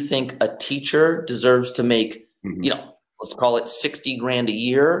 Do you think a teacher deserves to make, let's call it 60 grand a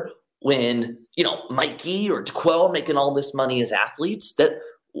year when, Mikey or Dequell making all this money as athletes?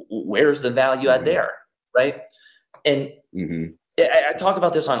 Where's the value add there, right? And I talk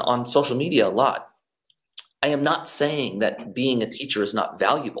about this on social media a lot. I am not saying that being a teacher is not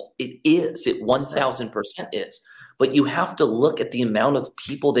valuable. It is. It 1000% is. But you have to look at the amount of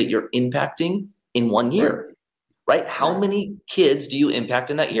people that you're impacting in 1 year, right? How many kids do you impact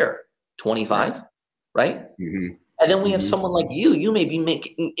in that year? 25, right? And then we have someone like you may be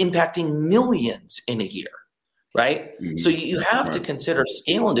impacting millions in a year. right? Mm-hmm. So you have to consider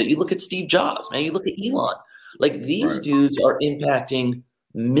scaling it. You look at Steve Jobs, man. You look at Elon. Like these dudes are impacting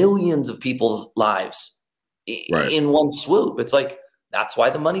millions of people's lives in one swoop. It's like, that's why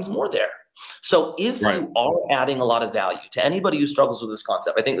the money's more there. So if you are adding a lot of value to anybody who struggles with this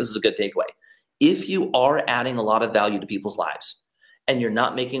concept, I think this is a good takeaway. If you are adding a lot of value to people's lives and you're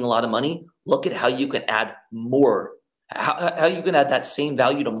not making a lot of money, look at how you can add more, how you can add that same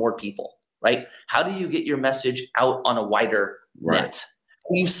value to more people, right? How do you get your message out on a wider net?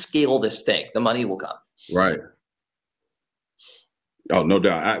 You scale this thing, the money will come. Right. Oh, no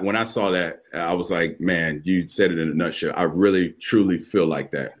doubt. When I saw that, I was like, man, you said it in a nutshell. I really, truly feel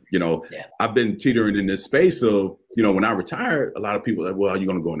like that. You know, I've been teetering in this space of, you know, when I retired, a lot of people are like, well, are you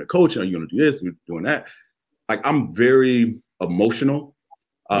going to go into coaching? Are you going to do this? You're doing that? Like, I'm very emotional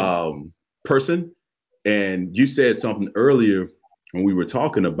person. And you said something earlier when we were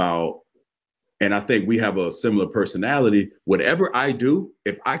talking about, and I think we have a similar personality. Whatever I do,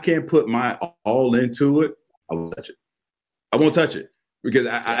 if I can't put my all into it, I won't touch it. I won't touch it because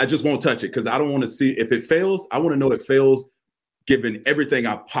I just won't touch it because I don't want to see if it fails. I want to know it fails given everything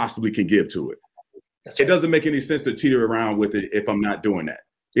I possibly can give to it. It doesn't make any sense to teeter around with it if I'm not doing that.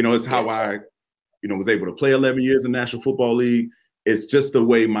 You know, it's how I, you know, was able to play 11 years in National Football League. It's just the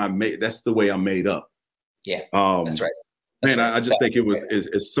way that's the way I'm made up. Yeah, that's right. Man, I just think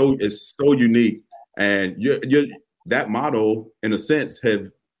it's so unique, and that model, in a sense, have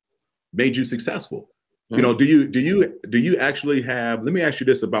made you successful. You know, do you actually have? Let me ask you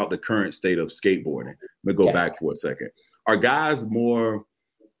this about the current state of skateboarding. Let me go back for a second. Are guys more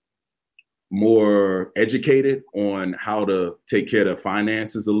educated on how to take care of their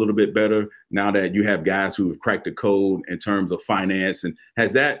finances a little bit better now that you have guys who have cracked the code in terms of finance? And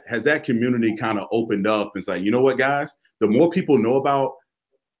has that community kind of opened up and like, you know what, guys, the more people know about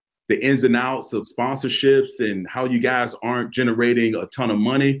the ins and outs of sponsorships and how you guys aren't generating a ton of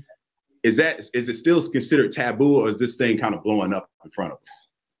money, is it still considered taboo, or is this thing kind of blowing up in front of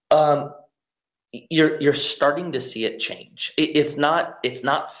us? You're starting to see it change. It's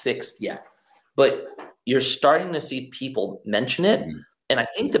not fixed yet, but you're starting to see people mention it. Mm-hmm. And I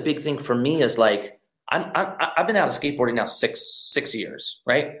think the big thing for me is like, I've been out of skateboarding now six years,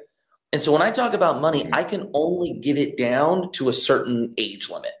 right? And so when I talk about money, I can only get it down to a certain age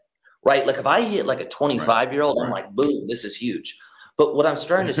limit, right? Like if I hit like a 25-year-old, I'm like, boom, this is huge. But what I'm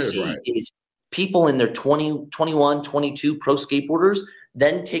starting to see is people in their 20, 21, 22 pro skateboarders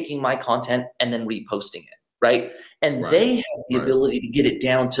then taking my content and then reposting it, right? And they have the ability to get it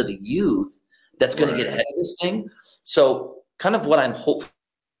down to the youth that's going to get ahead of this thing. So kind of what I'm hoping,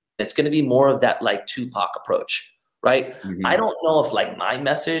 it's going to be more of that like Tupac approach, right? Mm-hmm. I don't know if like my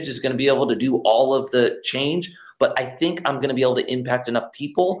message is going to be able to do all of the change, but I think I'm going to be able to impact enough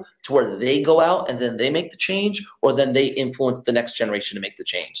people to where they go out and then they make the change, or then they influence the next generation to make the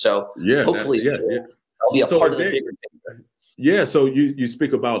change. So hopefully I'll be a part of the bigger picture. Yeah. So you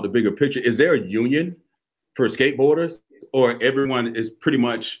speak about the bigger picture. Is there a union for skateboarders, or everyone is pretty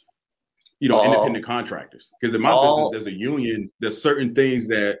much, you know, independent contractors? Because in my business, there's a union. There's certain things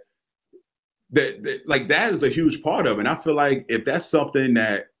that like that is a huge part of it. And I feel like if that's something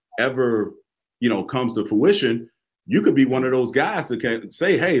that ever, you know, comes to fruition, you could be one of those guys that can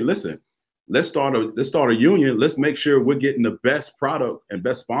say, hey, listen, let's start a union. Let's make sure we're getting the best product and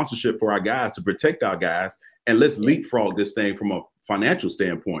best sponsorship for our guys to protect our guys. And let's leapfrog this thing from a financial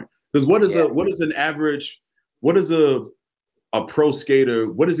standpoint. Because what is a pro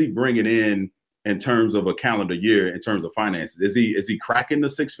skater, what is he bringing in terms of a calendar year, in terms of finances? Is he cracking the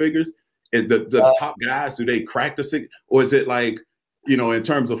six figures? And the top guys, do they crack the six? Or is it like, you know, in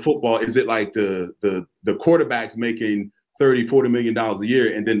terms of football, is it like the quarterbacks making $30-40 million a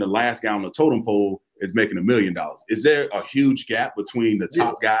year, and then the last guy on the totem pole is making $1 million? Is there a huge gap between the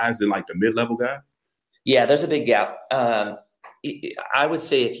top guys and like the mid-level guy? Yeah, there's a big gap. I would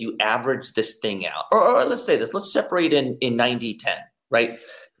say if you average this thing out, or let's say this, let's separate in 90-10, right?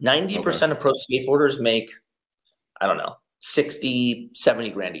 90% of pro skateboarders make, I don't know,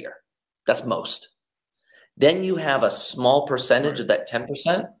 60-70 grand a year. That's most. Then you have a small percentage of that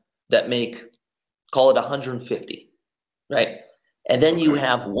 10% that make, call it 150, right? And then you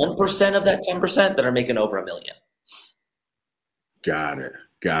have 1% of that 10% that are making over $1 million. Got it.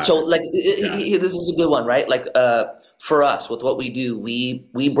 So like this is a good one, right? Like for us, with what we do,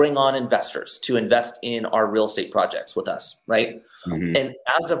 we bring on investors to invest in our real estate projects with us, right? Mm-hmm. And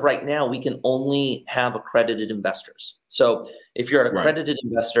as of right now, we can only have accredited investors. So if you're an accredited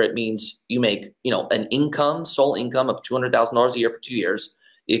investor, it means you make, you know, an income, sole income of $200,000 a year for 2 years.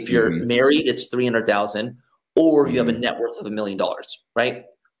 If you're married, it's $300,000, or you have a net worth of $1 million, right?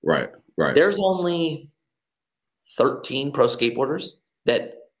 Right. There's only 13 pro skateboarders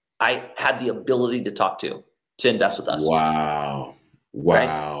that I had the ability to talk to invest with us. Wow. Right?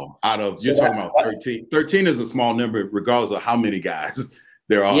 Out of, you're talking about 13. 13 is a small number, regardless of how many guys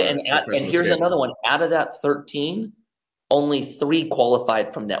there are. Yeah, and here's another one. Out of that 13, only 3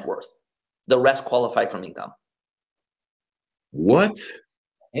 qualified from net worth. The rest qualified from income. What?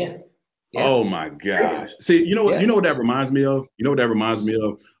 Yeah. Oh my gosh. See, you know what that reminds me of? You know what that reminds me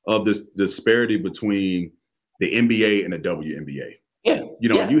of this disparity between the NBA and the WNBA. Yeah.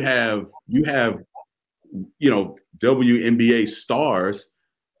 You have WNBA stars.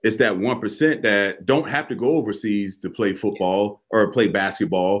 It's that 1% that don't have to go overseas to play football or play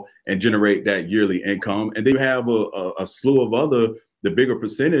basketball and generate that yearly income. And then you have a slew of the bigger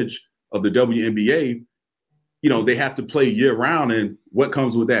percentage of the WNBA, they have to play year round. And what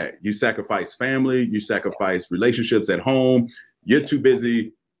comes with that? You sacrifice family, you sacrifice relationships at home. You're too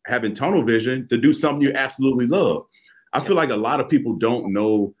busy having tunnel vision to do something you absolutely love. I feel like a lot of people don't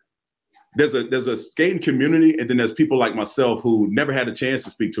know there's a skating community, and then there's people like myself who never had a chance to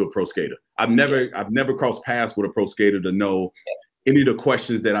speak to a pro skater. I've never crossed paths with a pro skater to know any of the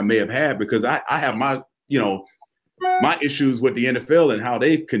questions that I may have had, because I have my issues with the NFL and how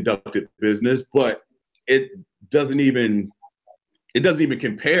they've conducted business, but it doesn't even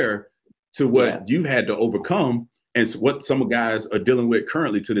compare to what you've had to overcome and what some guys are dealing with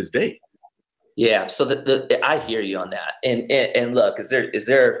currently to this day. Yeah. So I hear you on that. And look, is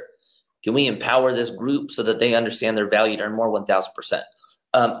there, can we empower this group so that they understand their value to earn more?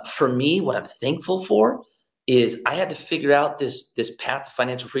 1,000%. For me, what I'm thankful for is I had to figure out this path to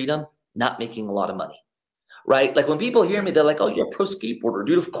financial freedom, not making a lot of money, right? Like when people hear me, they're like, oh, you're a pro skateboarder,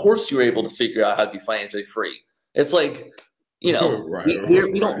 dude. Of course you're able to figure out how to be financially free. It's like, we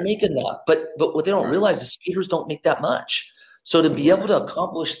don't make enough, but what they don't realize is skaters don't make that much. So to be able to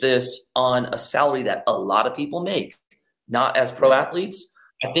accomplish this on a salary that a lot of people make, not as pro athletes,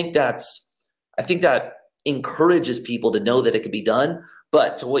 I think that encourages people to know that it could be done.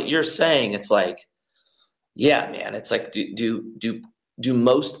 But to what you're saying, it's like, yeah, man, it's like, do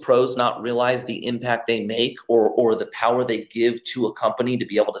most pros not realize the impact they make or the power they give to a company to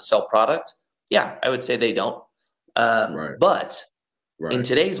be able to sell product? Yeah, I would say they don't. But in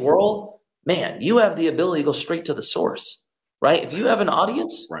today's world, man, you have the ability to go straight to the source, right? If you have an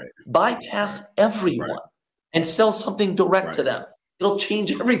audience, bypass everyone and sell something direct to them. It'll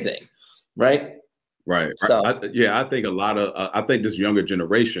change everything, right? Right. So, I think I think this younger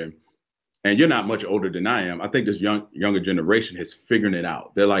generation, and you're not much older than I am, I think this younger generation is figuring it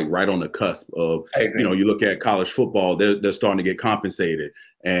out. They're like right on the cusp of, you look at college football, they're starting to get compensated.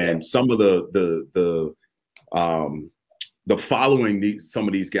 And some of the following some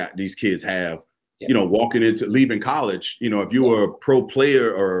of these kids have, walking into leaving college, if you were a pro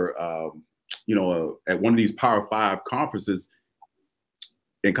player or, at one of these Power 5 conferences,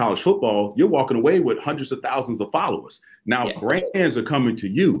 in college football, you're walking away with hundreds of thousands of followers. Now brands are coming to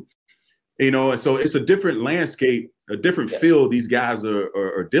you, and so it's a different landscape, a different field these guys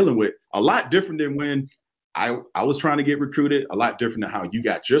are dealing with, a lot different than when I was trying to get recruited, a lot different than how you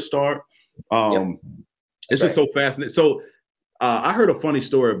got your start. It's just so fascinating. So I heard a funny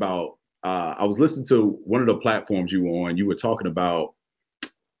story about, I was listening to one of the platforms you were on, you were talking about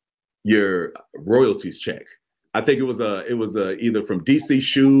your royalties check. I think it was either from DC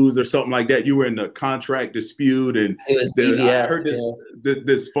Shoes or something like that. You were in a contract dispute, and I heard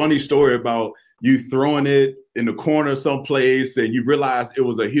this funny story about you throwing it in the corner someplace, and you realized it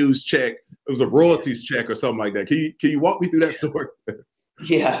was a huge check. It was a royalties check or something like that. Can you walk me through that story?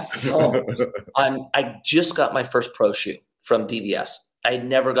 Yeah. So I just got my first pro shoe from DBS. I had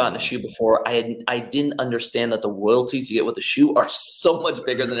never gotten a shoe before. I didn't understand that the royalties you get with a shoe are so much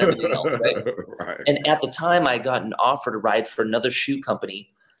bigger than everything else, right? And at the time, I got an offer to ride for another shoe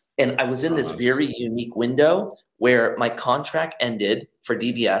company, and I was in this very unique window where my contract ended for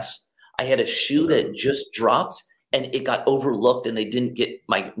DBS. I had a shoe that just dropped, and it got overlooked, and they didn't get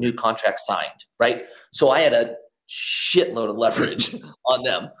my new contract signed, right? So I had a shitload of leverage on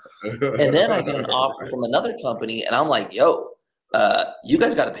them, and then I get an offer from another company, and I'm like, yo, you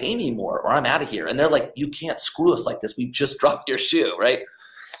guys got to pay me more or I'm out of here. And they're like, you can't screw us like this. We just dropped your shoe. Right.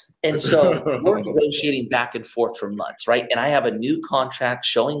 And so we're negotiating back and forth for months. Right. And I have a new contract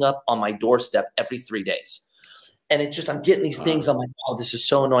showing up on my doorstep every 3 days. And it's just, I'm getting these things. I'm like, oh, this is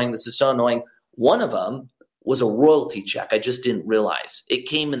so annoying. This is so annoying. One of them was a royalty check. I just didn't realize it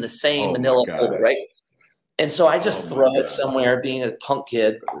came in the same manila folder. Right. And so I just throw it somewhere, being a punk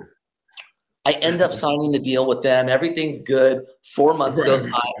kid. I end up signing the deal with them. Everything's good. 4 months goes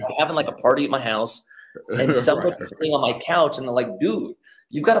by. I'm having like a party at my house, and somebody's sitting on my couch, and they're like, dude,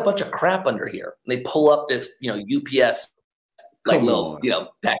 you've got a bunch of crap under here. And they pull up this, UPS little,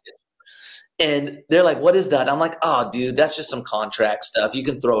 package. And they're like, what is that? I'm like, oh, dude, that's just some contract stuff. You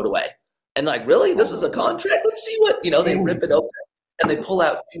can throw it away. And like, really? This is a contract? Let's see what, they rip it open and they pull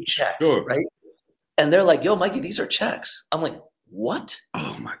out 2 checks, right? And they're like, yo, Mikey, these are checks. I'm like, what?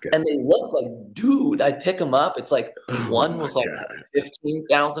 Oh my God. And they look like, dude, I pick them up. It's like one was like a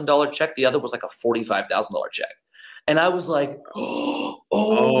 $15,000 check. The other was like a $45,000 check. And I was like,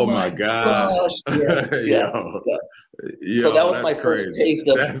 oh my gosh. Yeah. Yo, so that was my first taste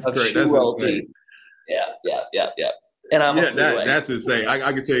of shoe royalty. Yeah. And I almost threw it away. That's insane.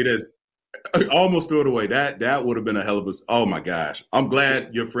 I can tell you this. I almost threw it away. That would have been a hell of a. Oh my gosh! I'm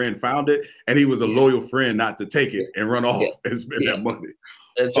glad your friend found it, and he was a loyal friend not to take it and run off and spend that money.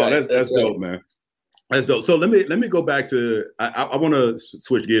 That's right. That's dope, man. That's dope. So let me go back to. I want to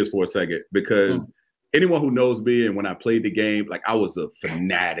switch gears for a second because anyone who knows me and when I played the game, like I was a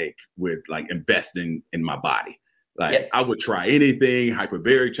fanatic with like investing in my body. Like I would try anything,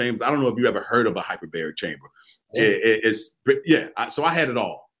 hyperbaric chambers. I don't know if you ever heard of a hyperbaric chamber. So I had it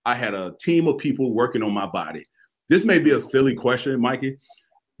all. I had a team of people working on my body. This may be a silly question, Mikey,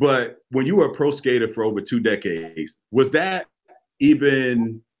 but when you were a pro skater for over 2 decades, was that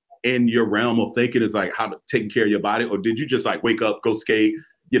even in your realm of thinking is like how to taking care of your body? Or did you just like wake up, go skate,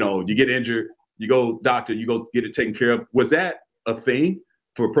 you get injured, you go doctor, you go get it taken care of? Was that a thing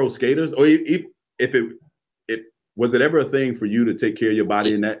for pro skaters? Or if it was it ever a thing for you to take care of your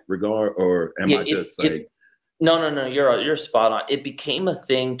body in that regard? Or am I just like... No, you're spot on. It became a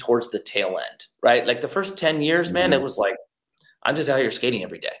thing towards the tail end, right? Like the first 10 years, man, it was like, I'm just out here skating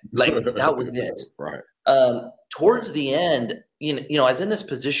every day. Like that was it. Right. Towards the end, I was in this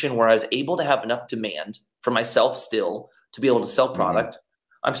position where I was able to have enough demand for myself still to be able to sell product.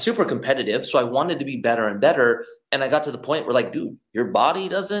 I'm super competitive, so I wanted to be better and better. And I got to the point where like, dude, your body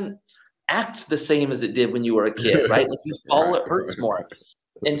doesn't act the same as it did when you were a kid, right? Like you fall, it hurts more.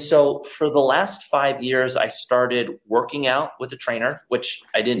 And so for the last 5 years, I started working out with a trainer, which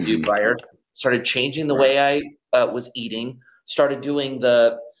I didn't do prior, started changing the way I was eating, started doing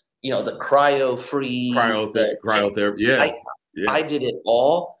the cryo freeze, cryotherapy. Yeah. I did it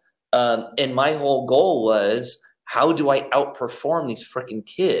all. And my whole goal was, how do I outperform these freaking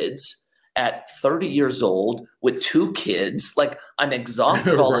kids at 30 years old with 2 kids? Like I'm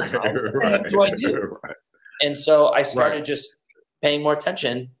exhausted all the time. What do I do? And so I started just paying more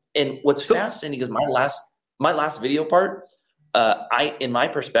attention. And what's fascinating is my last video part, in my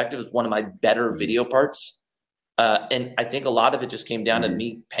perspective, is one of my better video parts. And I think a lot of it just came down to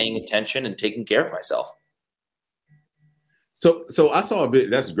me paying attention and taking care of myself. So I saw a bit.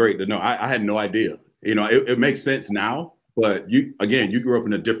 That's great to know. I had no idea. It makes sense now. But you grew up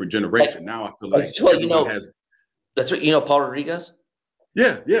in a different generation. Now I feel like that's what Paul Rodriguez.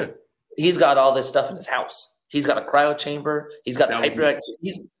 Yeah. He's got all this stuff in his house. He's got a cryo chamber. He's got hyperactive.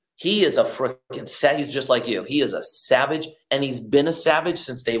 He is a freaking savage. He's just like you. He is a savage, and he's been a savage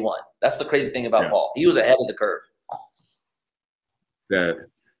since day one. That's the crazy thing about Paul. He was ahead of the curve.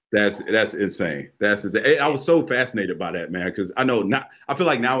 That's insane. That's insane. I was so fascinated by that, man, because I feel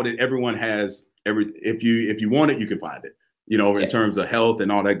like nowadays everyone has if you want it, you can find it. In terms of health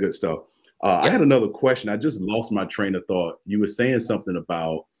and all that good stuff. I had another question. I just lost my train of thought. You were saying something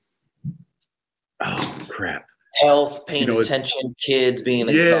about crap. Health, paying attention, kids being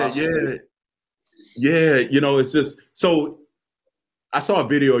exhausted. Yeah. It's just so I saw a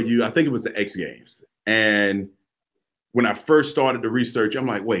video of you. I think it was the X Games, and when I first started the research, I'm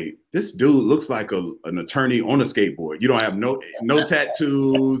like, wait, this dude looks like an attorney on a skateboard. You don't have no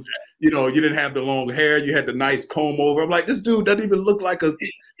tattoos. You didn't have the long hair. You had the nice comb over. I'm like, this dude doesn't even look like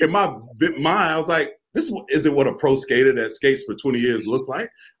in my mind, I was like, this isn't what a pro skater that skates for 20 years looks like.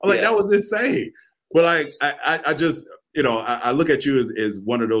 I'm like, that was insane. But like, I just, I look at you as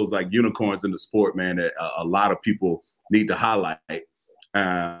one of those like unicorns in the sport, man, that a lot of people need to highlight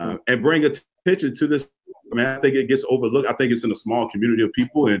and bring attention to this. Man, I think it gets overlooked. I think it's in a small community of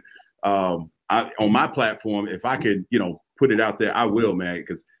people. And on my platform, if I could, put it out there, I will, man,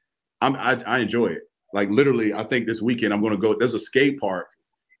 because I enjoy it. Like literally, I think this weekend I'm going to go. There's a skate park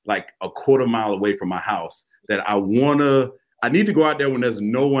like a quarter mile away from my house that I need to go out there when there's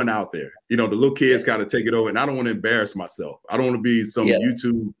no one out there. The little kids got to take it over, and I don't want to embarrass myself. I don't want to be some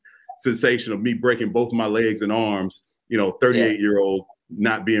YouTube sensation of me breaking both my legs and arms, 38-year-old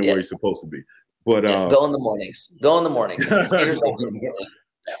not being where he's supposed to be. But go in the mornings.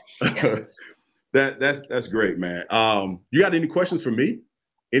 That's great, man. You got any questions for me?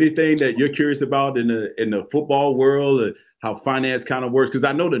 Anything that you're curious about in the football world, or how finance kind of works? Because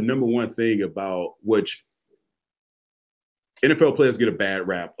I know the number one thing about which NFL players get a bad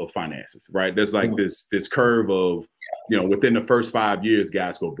rap of finances, right? There's like this curve of, within the first 5 years,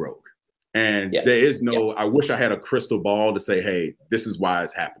 guys go broke. And there is no, I wish I had a crystal ball to say, hey, this is why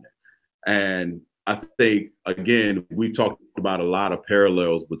it's happening. And I think, again, we talked about a lot of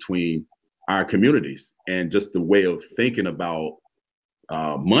parallels between our communities and just the way of thinking about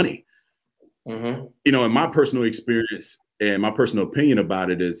money. In my personal experience and my personal opinion about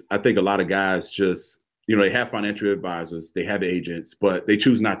it is, I think a lot of guys just, they have financial advisors, they have agents, but they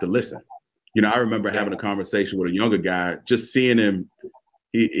choose not to listen. I remember having a conversation with a younger guy, just seeing him.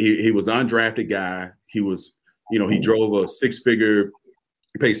 He was an undrafted guy. He was, he drove a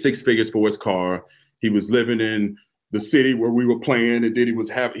he paid 6 figures for his car. He was living in the city where we were playing, and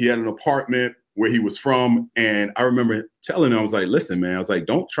then he had an apartment where he was from. And I remember telling him, I was like, listen, man, I was like,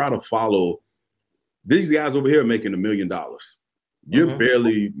 don't try to follow these guys over here making $1 million. You're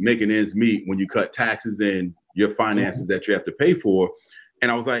barely making ends meet when you cut taxes and your finances that you have to pay for. And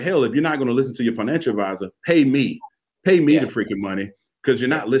I was like, hell, if you're not going to listen to your financial advisor, pay me the freaking money, because you're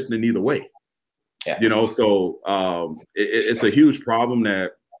not listening either way. So it's a huge problem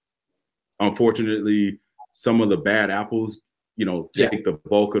that, unfortunately, some of the bad apples, take the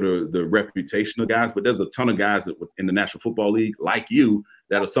bulk of the reputation of guys. But there's a ton of guys in the National Football League like you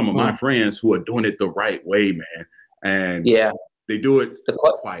that are some of my friends who are doing it the right way, man. And they do it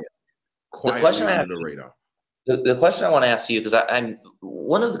quietly under the radar. The question I want to ask you, because I'm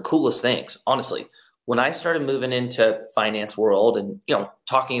one of the coolest things, honestly, when I started moving into finance world and,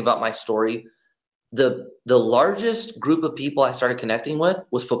 talking about my story, the largest group of people I started connecting with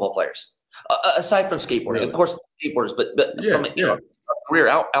was football players, aside from skateboarding, really? Of course, skateboarders, but from a career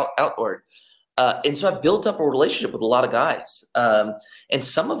outward. And so I built up a relationship with a lot of guys. And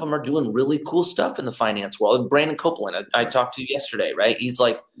some of them are doing really cool stuff in the finance world. Brandon Copeland, I talked to yesterday, right? He's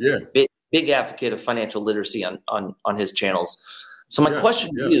like big advocate of financial literacy on his channels. So my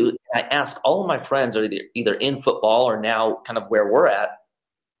question to you, I ask all of my friends are either in football or now kind of where we're at,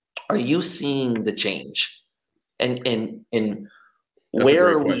 are you seeing the change? And where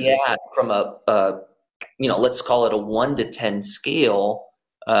are we at from a let's call it a 1 to 10 scale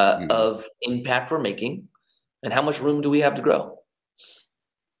of impact we're making, and how much room do we have to grow?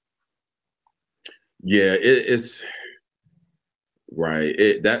 Yeah, it's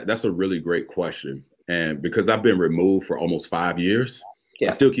right. That's a really great question. And because I've been removed for almost 5 years,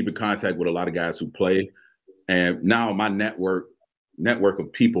 I still keep in contact with a lot of guys who play. And now my network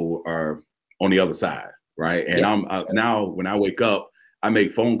of people are on the other side, right? And now when I wake up, I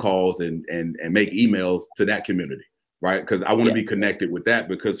make phone calls and make emails to that community, right? Because I want to be connected with that,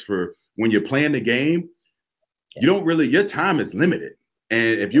 because for when you're playing the game, you don't really, your time is limited.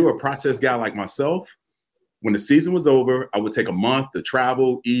 And if you're a process guy like myself, when the season was over, I would take a month to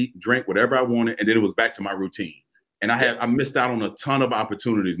travel, eat, drink, whatever I wanted, and then it was back to my routine. And I missed out on a ton of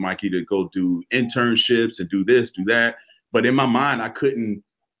opportunities, Mikey, to go do internships and do this, do that. But in my mind, I couldn't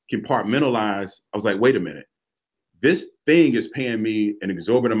compartmentalize. I was like, wait a minute. This thing is paying me an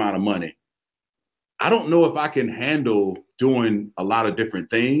exorbitant amount of money. I don't know if I can handle doing a lot of different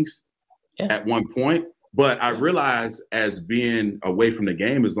things at one point. But I realized, as being away from the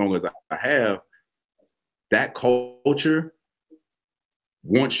game as long as I have, that culture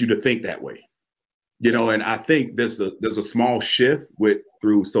wants you to think that way, and I think there's a small shift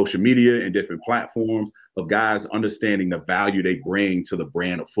through social media and different platforms of guys understanding the value they bring to the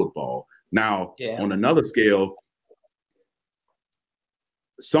brand of football. Now, on another scale,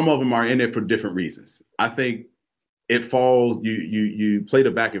 some of them are in it for different reasons. I think it falls, you play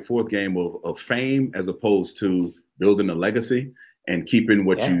the back and forth game of fame as opposed to building a legacy and keeping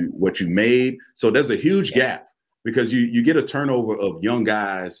what you made. So there's a huge gap, because you get a turnover of young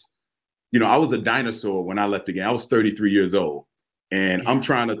guys. I was a dinosaur when I left the game. I was 33 years old, and I'm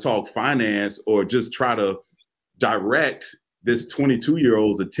trying to talk finance or just try to direct this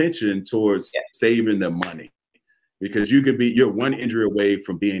 22-year-old's attention towards saving their money, because you're one injury away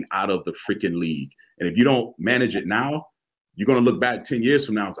from being out of the freaking league. And if you don't manage it now, you're going to look back 10 years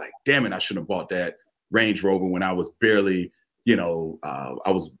from now. It's like, damn it, I should have bought that Range Rover when I was barely,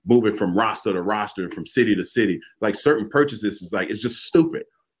 I was moving from roster to roster, from city to city. Like, certain purchases is like, it's just stupid,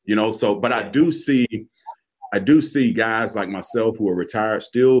 So, but I do see guys like myself who are retired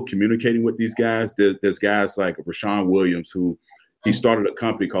still communicating with these guys. There's guys like Rashawn Williams, who he started a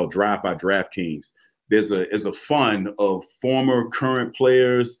company called Drive by DraftKings. There's a fund of former, current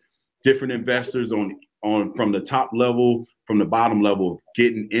players, different investors from the top level, from the bottom level,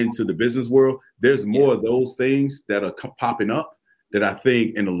 getting into the business world. There's more of those things that are popping up that I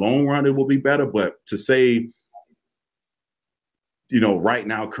think in the long run it will be better. But to say, right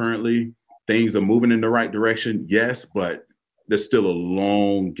now, currently, things are moving in the right direction, yes, but there's still a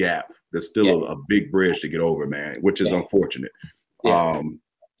long gap. There's still a big bridge to get over, man, which is unfortunate. Yeah.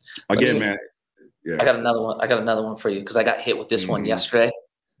 Again, man. Yeah. I got another one for you because I got hit with this one yesterday.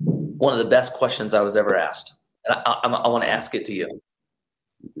 One of the best questions I was ever asked. And I want to ask it to you.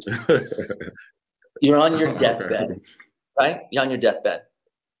 You're on your deathbed, right? You're on your deathbed.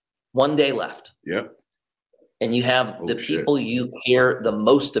 1 day left. Yep. And you have the people you care the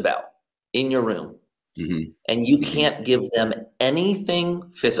most about in your room. Mm-hmm. And you can't give them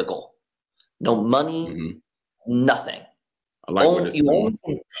anything physical. No money, nothing. I like you only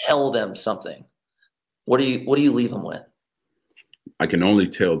can tell them something. What do you leave them with? I can only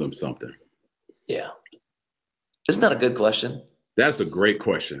tell them something. Yeah. Isn't that a good question? That's a great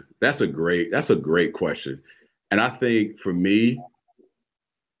question. That's a great question. And I think for me,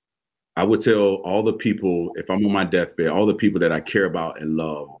 I would tell all the people, if I'm on my deathbed, all the people that I care about and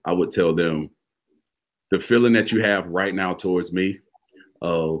love, I would tell them the feeling that you have right now towards me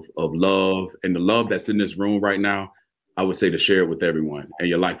of love and the love that's in this room right now, I would say to share it with everyone and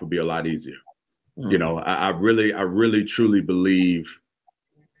your life would be a lot easier. You know, I really truly believe,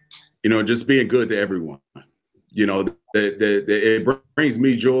 you know, just being good to everyone, you know, it brings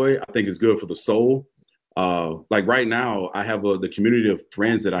me joy. I think it's good for the soul. Like right now, I have the community of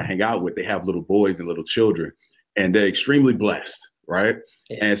friends that I hang out with. They have little boys and little children, and they're extremely blessed, right?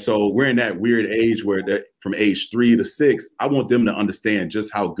 Yeah. And so we're in that weird age where from age 3 to 6, I want them to understand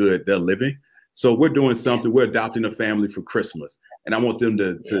just how good they're living. So we're doing something. We're adopting a family for Christmas, and I want them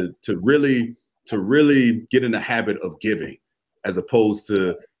to really get in the habit of giving as opposed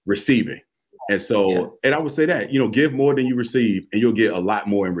to receiving. And so, and I would say that, you know, give more than you receive and you'll get a lot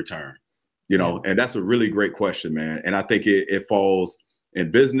more in return, you know, and that's a really great question, man. And I think it falls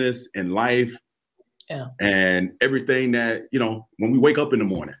in business, in life, and everything that, you know, when we wake up in the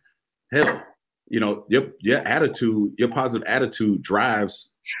morning, hell, you know, your attitude, your positive attitude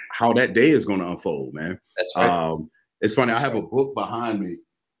drives how that day is going to unfold, man. That's right. It's funny. I have a book behind me.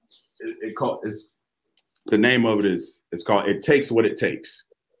 The name of it is called It Takes What It Takes.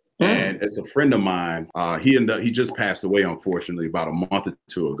 And it's a friend of mine. He just passed away, unfortunately, about a month or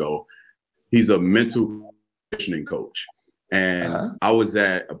two ago. He's a mental conditioning coach. And I was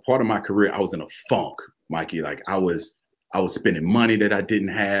at a part of my career, I was in a funk, Mikey. Like I was spending money that I didn't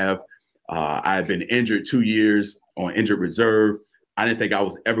have. I had been injured 2 years on injured reserve. I didn't think I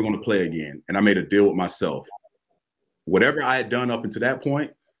was ever going to play again. And I made a deal with myself. Whatever I had done up until that point,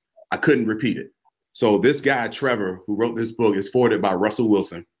 I couldn't repeat it. So this guy, Trevor, who wrote this book, is forwarded by Russell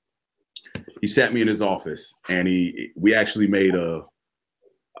Wilson. He sat me in his office and we actually made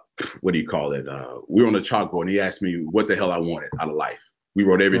what do you call it? We were on a chalkboard and he asked me what the hell I wanted out of life. We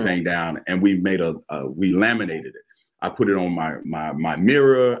wrote everything down and we laminated it. I put it on my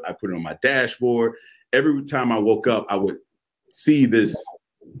mirror. I put it on my dashboard. Every time I woke up, I would see this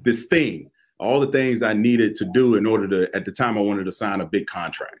thing, all the things I needed to do in order to, at the time I wanted to sign a big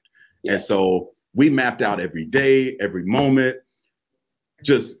contract. Yeah. And so we mapped out every day, every moment.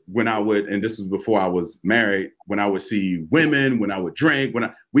 Just when I would, and this was before I was married, when I would see women, when I would drink,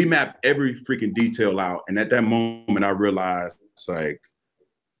 we mapped every freaking detail out. And at that moment, I realized, it's like,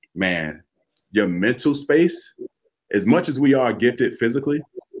 man, your mental space, as much as we are gifted physically,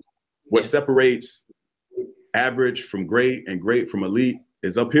 what separates average from great and great from elite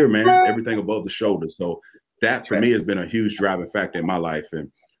is up here, man, everything above the shoulder. So that for me has been a huge driving factor in my life.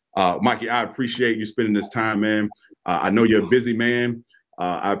 And Mikey, I appreciate you spending this time, man. I know you're a busy man.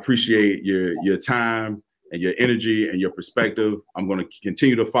 I appreciate your time and your energy and your perspective. I'm going to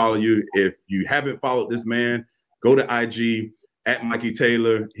continue to follow you. If you haven't followed this man, go to IG at Mikey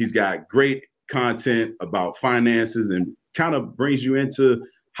Taylor. He's got great content about finances and kind of brings you into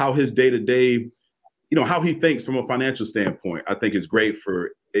how his day-to-day, you know, how he thinks from a financial standpoint. I think it's great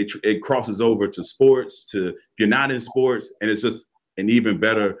for it crosses over to sports, to if you're not in sports, and it's just an even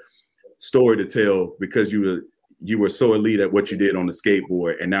better story to tell because you were so elite at what you did on the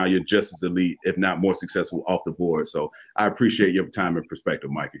skateboard, and now you're just as elite, if not more successful off the board. So I appreciate your time and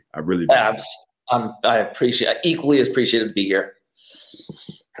perspective, Mikey. I really do. I equally as appreciated to be here.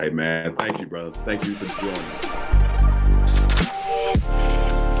 Hey, man. Thank you, brother. Thank you for joining.